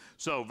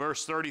 So,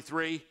 verse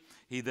 33,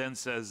 he then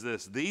says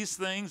this, these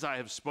things I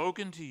have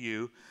spoken to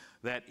you,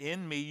 that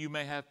in me you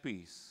may have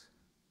peace.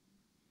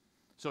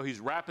 So he's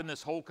wrapping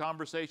this whole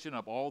conversation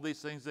up, all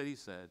these things that he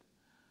said.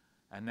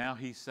 And now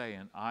he's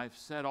saying, I've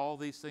said all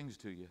these things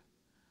to you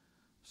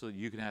so that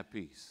you can have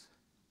peace.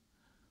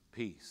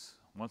 Peace.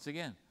 Once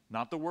again,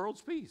 not the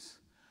world's peace.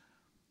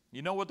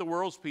 You know what the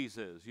world's peace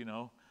is, you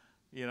know.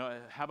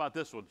 How about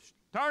this one?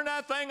 Turn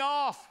that thing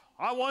off.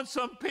 I want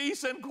some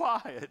peace and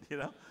quiet, you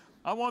know.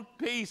 I want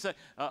peace.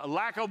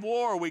 Lack of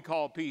war we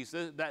call peace.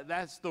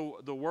 That's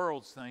the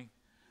world's thing.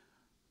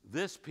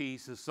 This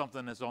peace is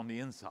something that's on the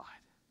inside.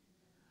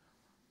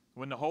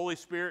 When the Holy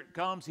Spirit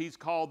comes, he's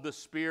called the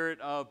Spirit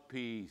of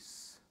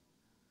peace.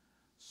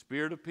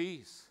 Spirit of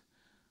peace.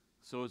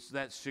 So it's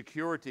that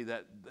security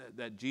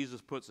that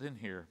Jesus puts in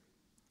here.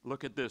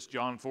 Look at this,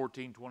 John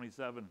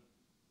 14:27.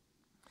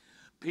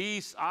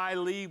 Peace I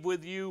leave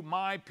with you,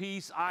 my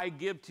peace I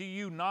give to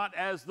you, not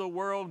as the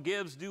world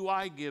gives do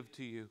I give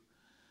to you.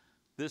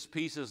 This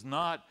peace is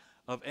not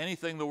of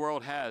anything the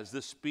world has.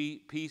 This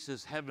peace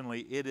is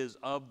heavenly. It is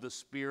of the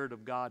Spirit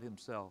of God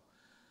himself.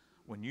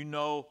 When you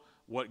know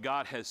what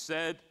God has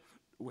said,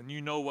 when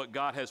you know what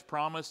God has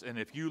promised, and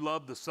if you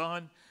love the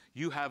Son,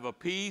 you have a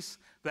peace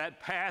that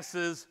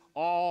passes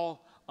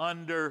all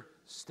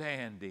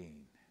understanding.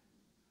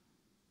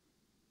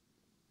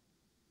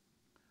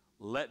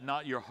 Let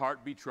not your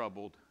heart be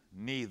troubled,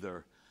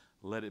 neither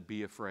let it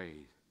be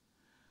afraid.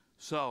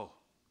 So,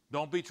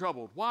 don't be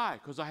troubled. Why?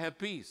 Because I have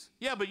peace.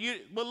 Yeah, but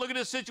look at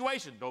this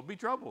situation. Don't be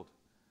troubled.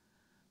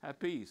 Have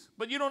peace.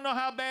 But you don't know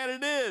how bad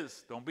it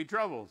is. Don't be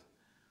troubled.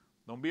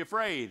 Don't be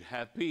afraid.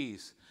 Have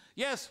peace.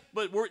 Yes,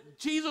 but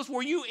Jesus,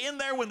 were you in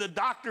there when the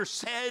doctor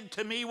said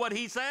to me what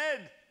he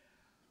said?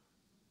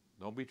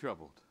 Don't be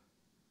troubled.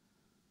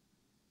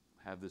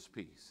 Have this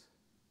peace.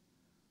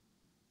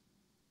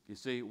 You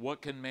see,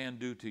 what can man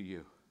do to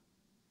you?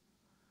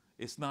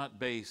 It's not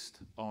based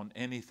on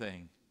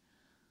anything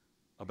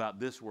about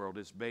this world.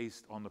 It's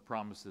based on the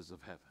promises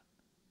of heaven.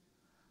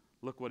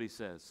 Look what he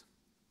says,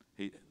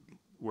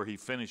 where he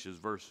finishes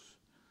verse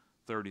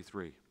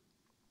 33.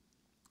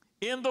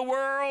 In the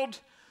world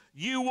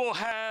you will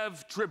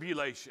have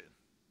tribulation.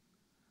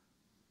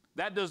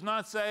 That does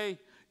not say,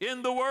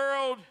 in the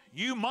world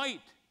you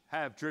might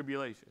have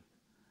tribulation.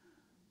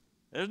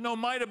 There's no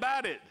might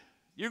about it.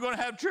 You're going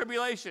to have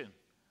tribulation.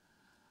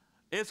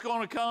 It's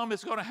going to come.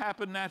 It's going to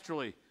happen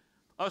naturally,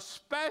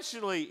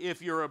 especially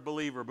if you're a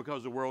believer,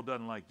 because the world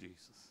doesn't like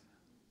Jesus.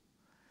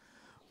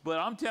 But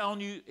I'm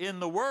telling you, in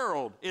the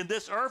world, in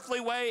this earthly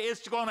way,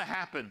 it's going to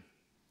happen.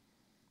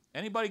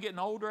 Anybody getting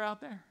older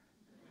out there?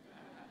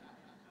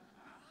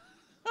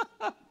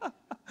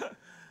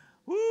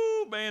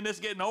 Woo, man, this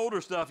getting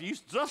older stuff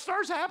just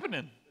starts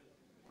happening.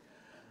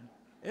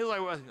 It's like,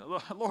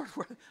 well, Lord,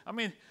 I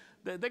mean,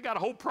 they got a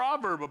whole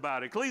proverb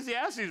about it.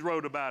 Ecclesiastes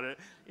wrote about it.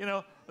 You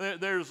know,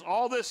 there's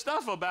all this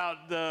stuff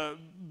about the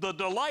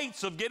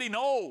delights of getting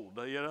old,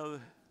 you know,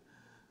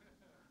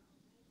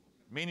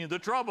 meaning the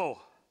trouble,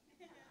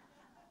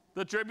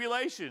 the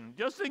tribulation,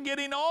 just in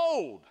getting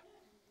old.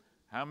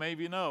 How many of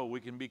you know we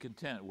can be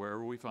content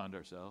wherever we find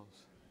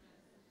ourselves?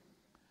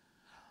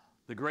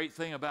 The great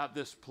thing about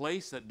this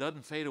place that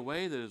doesn't fade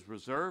away, that is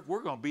reserved,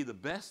 we're going to be the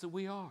best that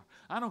we are.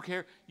 I don't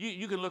care.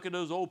 You can look at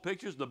those old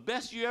pictures. The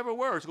best you ever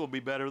were, it's going to be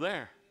better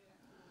there.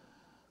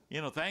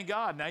 You know, thank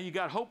God. Now you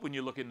got hope when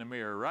you look in the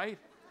mirror, right?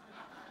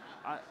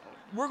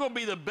 We're going to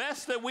be the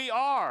best that we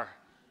are.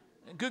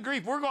 Good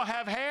grief, we're going to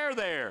have hair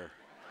there.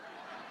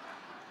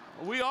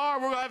 We are.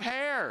 We're going to have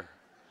hair.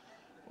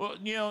 Well,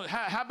 you know,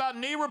 how about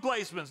knee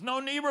replacements? No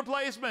knee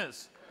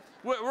replacements.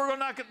 We're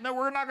not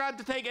going to have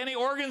to take any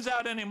organs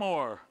out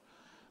anymore.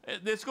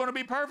 It's going to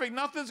be perfect.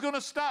 Nothing's going to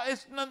stop.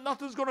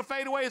 Nothing's going to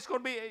fade away. It's going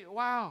to be,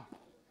 wow.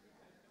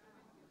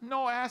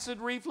 No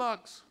acid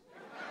reflux.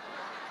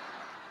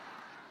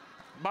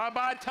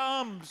 Bye-bye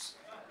Tums.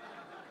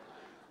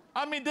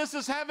 I mean, this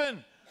is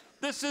heaven.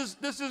 This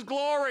is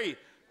glory.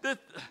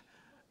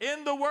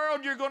 In the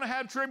world, you're going to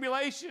have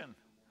tribulation.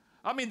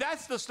 I mean,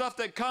 that's the stuff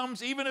that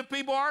comes even if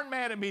people aren't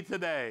mad at me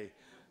today.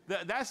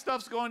 That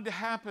stuff's going to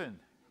happen.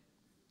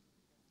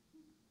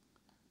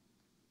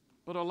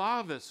 But a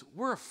lot of us,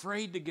 we're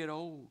afraid to get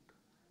old.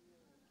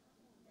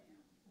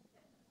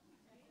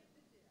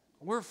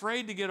 We're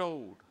afraid to get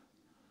old.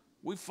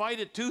 We fight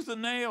it tooth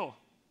and nail.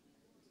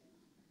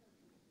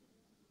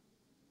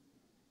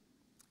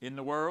 In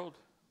the world,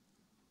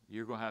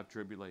 you're going to have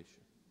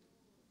tribulation.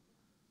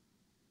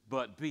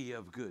 But be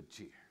of good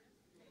cheer.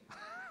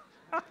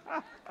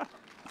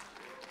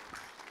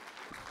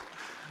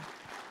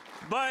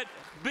 But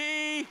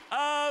be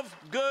of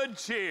good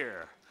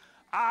cheer.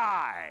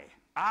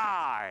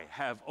 I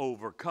have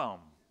overcome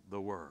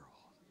the world.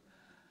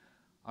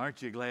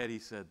 Aren't you glad he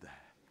said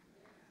that?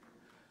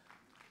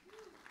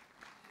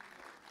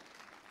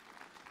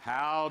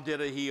 How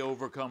did he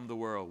overcome the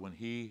world? When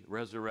he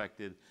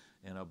resurrected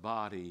in a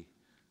body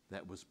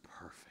that was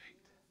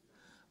perfect,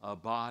 a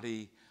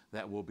body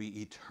that will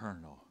be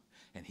eternal,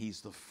 and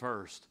he's the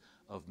first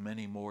of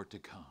many more to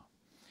come.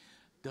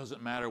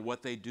 Doesn't matter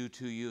what they do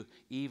to you,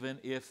 even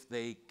if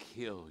they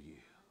kill you.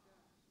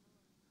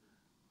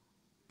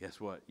 Guess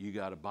what? You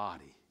got a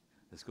body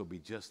that's going to be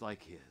just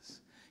like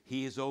his.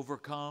 He is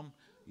overcome,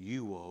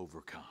 you will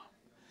overcome.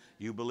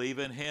 You believe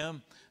in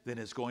him, then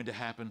it's going to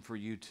happen for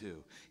you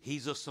too.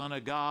 He's a son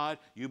of God.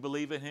 You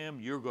believe in him,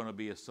 you're going to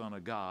be a son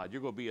of God.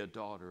 You're going to be a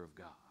daughter of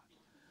God.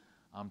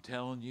 I'm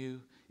telling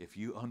you, if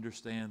you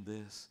understand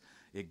this,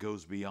 it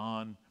goes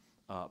beyond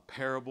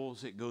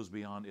parables. It goes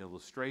beyond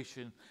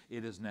illustration.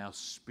 It is now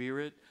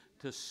spirit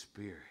to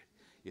spirit.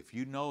 If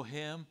you know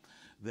him,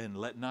 then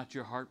let not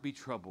your heart be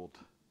troubled.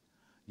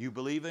 You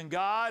believe in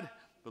God,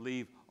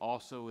 believe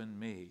also in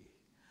me.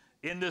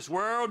 In this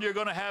world, you're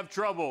going to have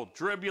trouble,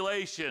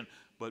 tribulation,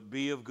 but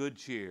be of good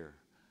cheer.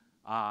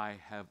 I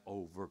have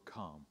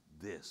overcome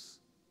this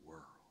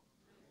world.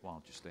 Why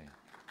don't you stand?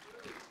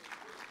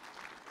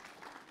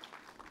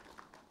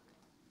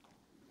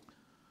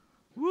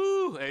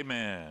 Woo,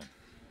 amen.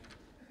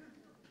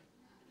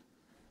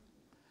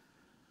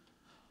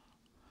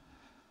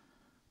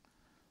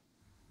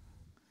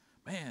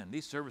 Man,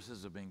 these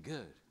services have been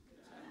good.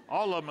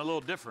 All of them a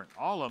little different.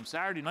 All of them.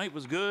 Saturday night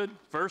was good.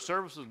 First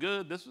service was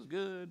good. This was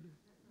good.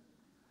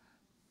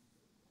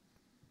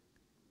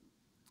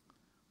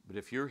 But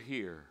if you're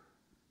here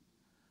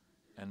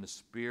and the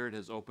Spirit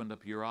has opened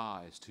up your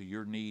eyes to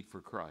your need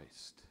for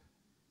Christ,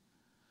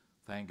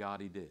 thank God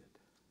He did.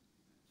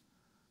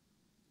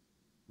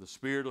 The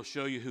Spirit will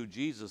show you who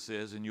Jesus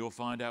is, and you'll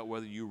find out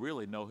whether you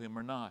really know Him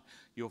or not.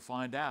 You'll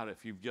find out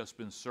if you've just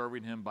been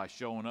serving Him by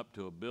showing up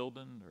to a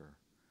building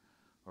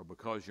or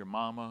because your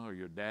mama or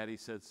your daddy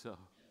said so.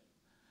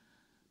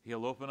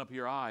 He'll open up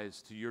your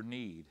eyes to your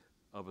need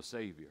of a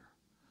Savior.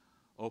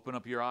 Open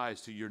up your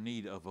eyes to your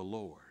need of a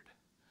Lord.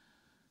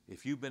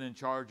 If you've been in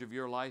charge of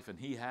your life and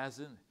He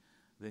hasn't,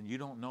 then you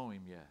don't know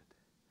Him yet.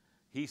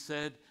 He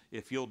said,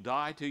 if you'll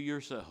die to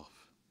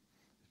yourself,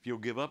 if you'll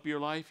give up your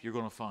life, you're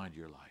going to find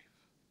your life.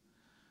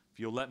 If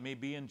you'll let me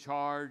be in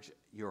charge,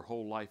 your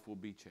whole life will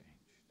be changed.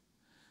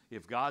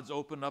 If God's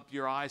opened up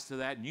your eyes to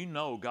that and you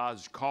know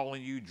God's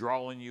calling you,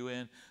 drawing you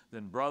in,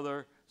 then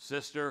brother,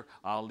 sister,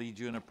 I'll lead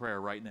you in a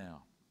prayer right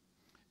now.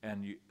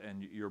 And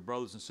your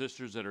brothers and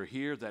sisters that are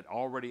here that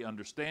already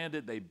understand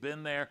it, they've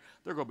been there,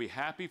 they're going to be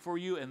happy for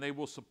you and they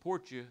will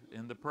support you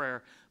in the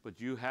prayer. But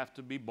you have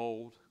to be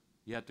bold.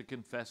 You have to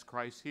confess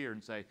Christ here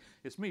and say,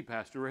 it's me,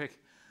 Pastor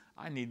Rick.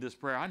 I need this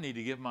prayer. I need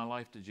to give my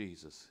life to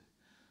Jesus.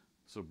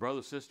 So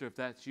brother, sister, if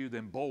that's you,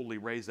 then boldly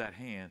raise that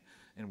hand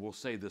and we'll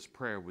say this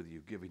prayer with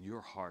you, giving your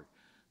heart,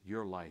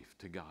 your life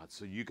to God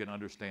so you can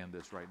understand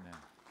this right now.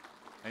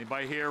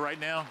 Anybody here right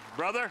now?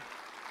 Brother?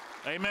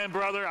 Amen,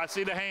 brother. I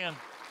see the hand.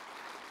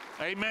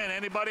 Amen.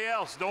 Anybody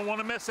else? Don't want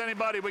to miss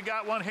anybody. We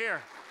got one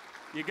here.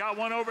 You got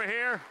one over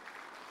here?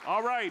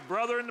 All right.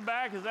 Brother in the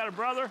back. Is that a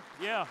brother?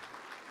 Yeah.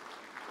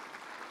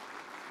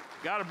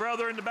 Got a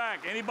brother in the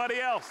back. Anybody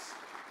else?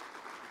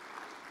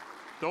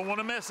 Don't want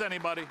to miss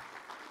anybody.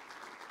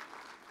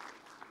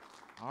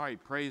 All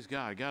right, praise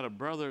God. Got a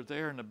brother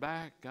there in the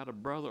back. Got a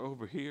brother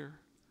over here.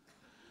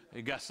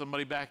 You got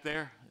somebody back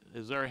there?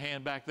 Is there a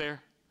hand back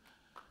there?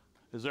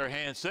 Is there a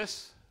hand,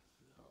 sis?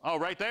 Oh,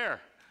 right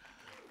there.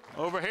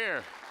 Over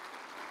here.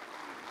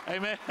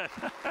 Amen.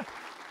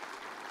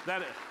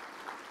 That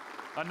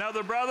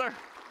another brother?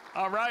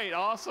 All right,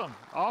 awesome.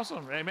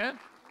 Awesome. Amen.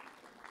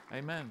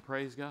 Amen.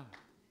 Praise God.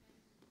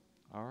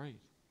 All right.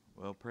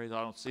 Well, praise.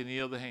 I don't see any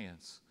other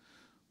hands.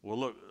 Well,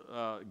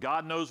 look,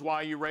 God knows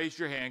why you raised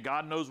your hand.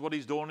 God knows what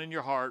He's doing in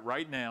your heart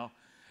right now.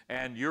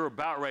 And you're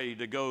about ready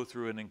to go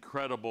through an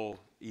incredible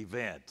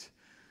event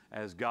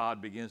as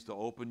God begins to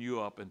open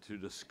you up and to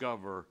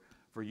discover,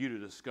 for you to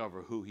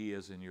discover who He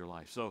is in your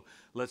life. So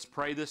let's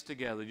pray this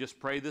together. Just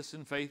pray this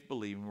in faith,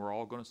 believing. We're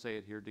all going to say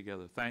it here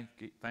together.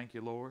 Thank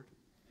you, Lord,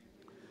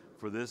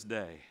 for this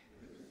day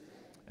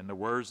and the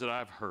words that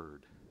I've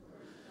heard.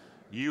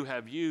 You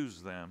have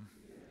used them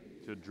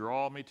to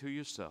draw me to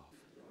yourself.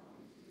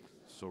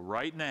 So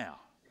right now,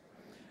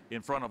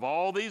 in front of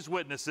all these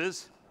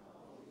witnesses,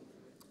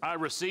 I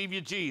receive you,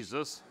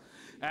 Jesus,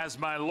 as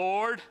my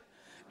Lord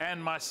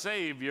and my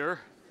Savior.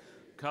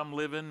 Come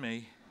live in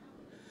me.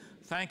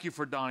 Thank you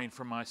for dying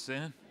for my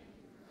sin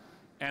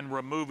and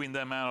removing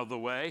them out of the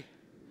way.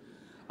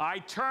 I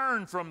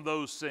turn from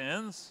those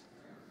sins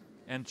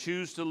and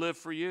choose to live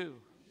for you.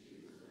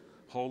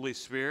 Holy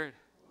Spirit,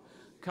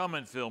 come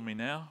and fill me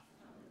now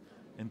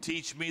and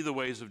teach me the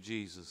ways of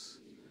Jesus,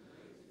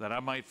 that I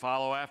might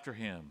follow after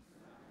Him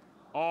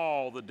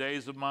all the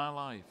days of my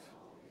life.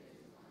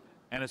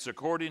 And it's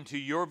according to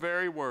your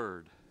very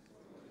word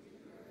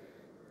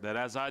that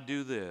as I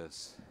do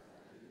this,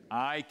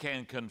 I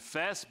can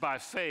confess by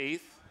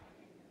faith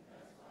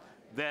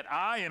that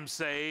I am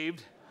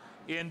saved.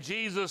 In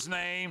Jesus'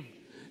 name,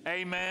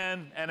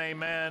 amen and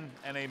amen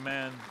and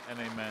amen and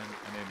amen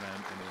and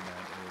amen and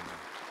amen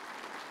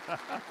and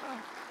amen.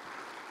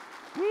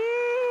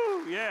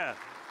 Woo! Yeah.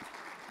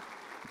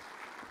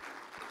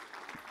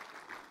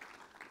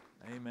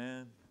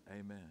 Amen.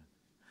 Amen.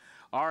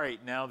 All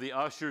right, now the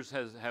ushers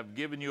have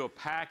given you a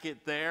packet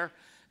there,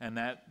 and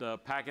that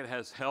packet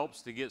has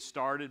helps to get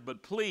started.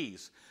 But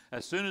please,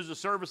 as soon as the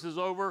service is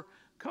over,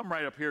 come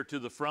right up here to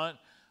the front.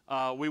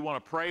 We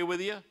want to pray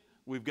with you.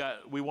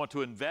 We want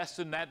to invest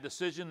in that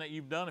decision that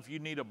you've done. If you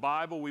need a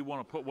Bible, we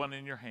want to put one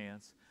in your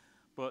hands.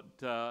 But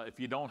if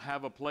you don't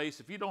have a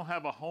place, if you don't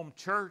have a home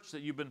church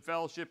that you've been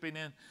fellowshipping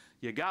in,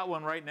 you got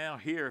one right now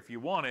here if you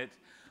want it.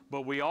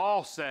 But we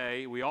all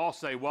say,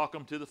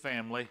 welcome to the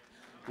family.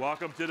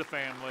 Welcome to the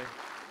family.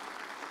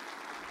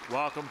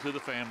 Welcome to the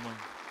family.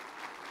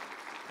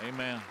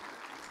 Amen.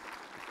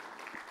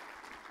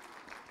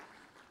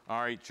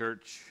 All right,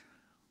 church.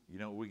 You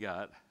know what we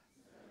got?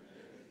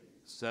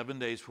 7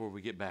 days before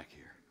we get back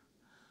here.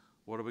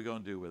 What are we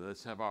going to do with it?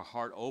 Let's have our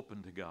heart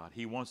open to God.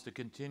 He wants to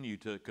continue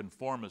to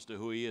conform us to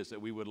who He is,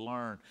 that we would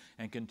learn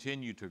and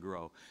continue to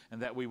grow,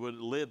 and that we would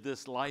live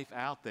this life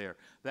out there,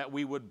 that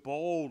we would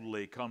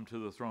boldly come to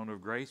the throne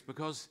of grace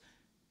because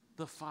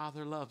the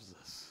Father loves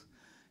us.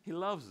 He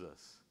loves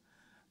us.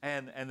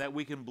 And that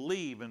we can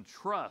believe and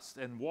trust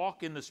and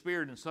walk in the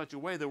Spirit in such a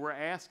way that we're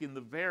asking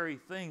the very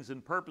things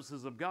and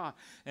purposes of God.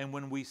 And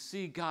when we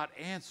see God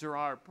answer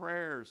our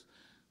prayers,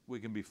 we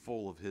can be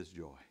full of His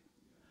joy,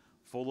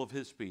 full of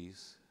His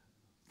peace,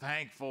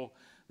 thankful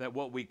that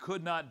what we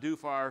could not do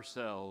for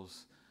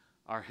ourselves,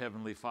 our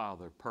Heavenly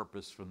Father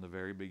purposed from the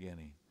very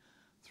beginning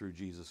through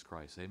Jesus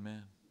Christ.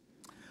 Amen.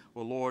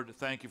 Well, Lord,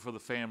 thank you for the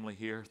family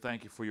here.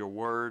 Thank you for your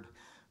word.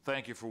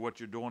 Thank you for what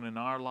you're doing in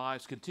our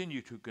lives.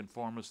 Continue to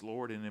conform us,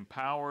 Lord, and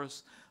empower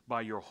us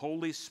by your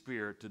Holy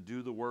Spirit to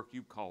do the work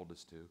you've called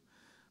us to.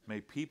 May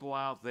people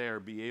out there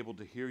be able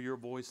to hear your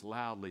voice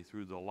loudly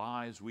through the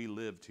lives we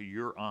live to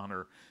your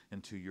honor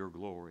and to your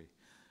glory.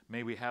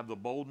 May we have the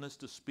boldness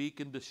to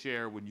speak and to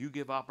share when you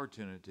give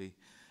opportunity,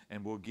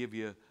 and we'll give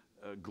you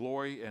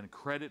glory and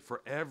credit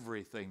for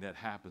everything that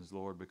happens,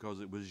 Lord, because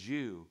it was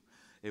you.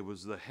 It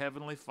was the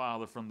Heavenly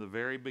Father from the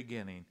very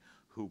beginning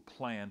who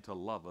planned to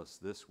love us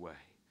this way.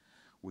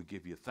 We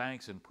give you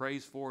thanks and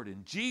praise for it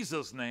in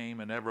Jesus' name,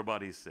 and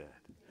everybody said,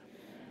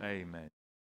 Amen. Amen.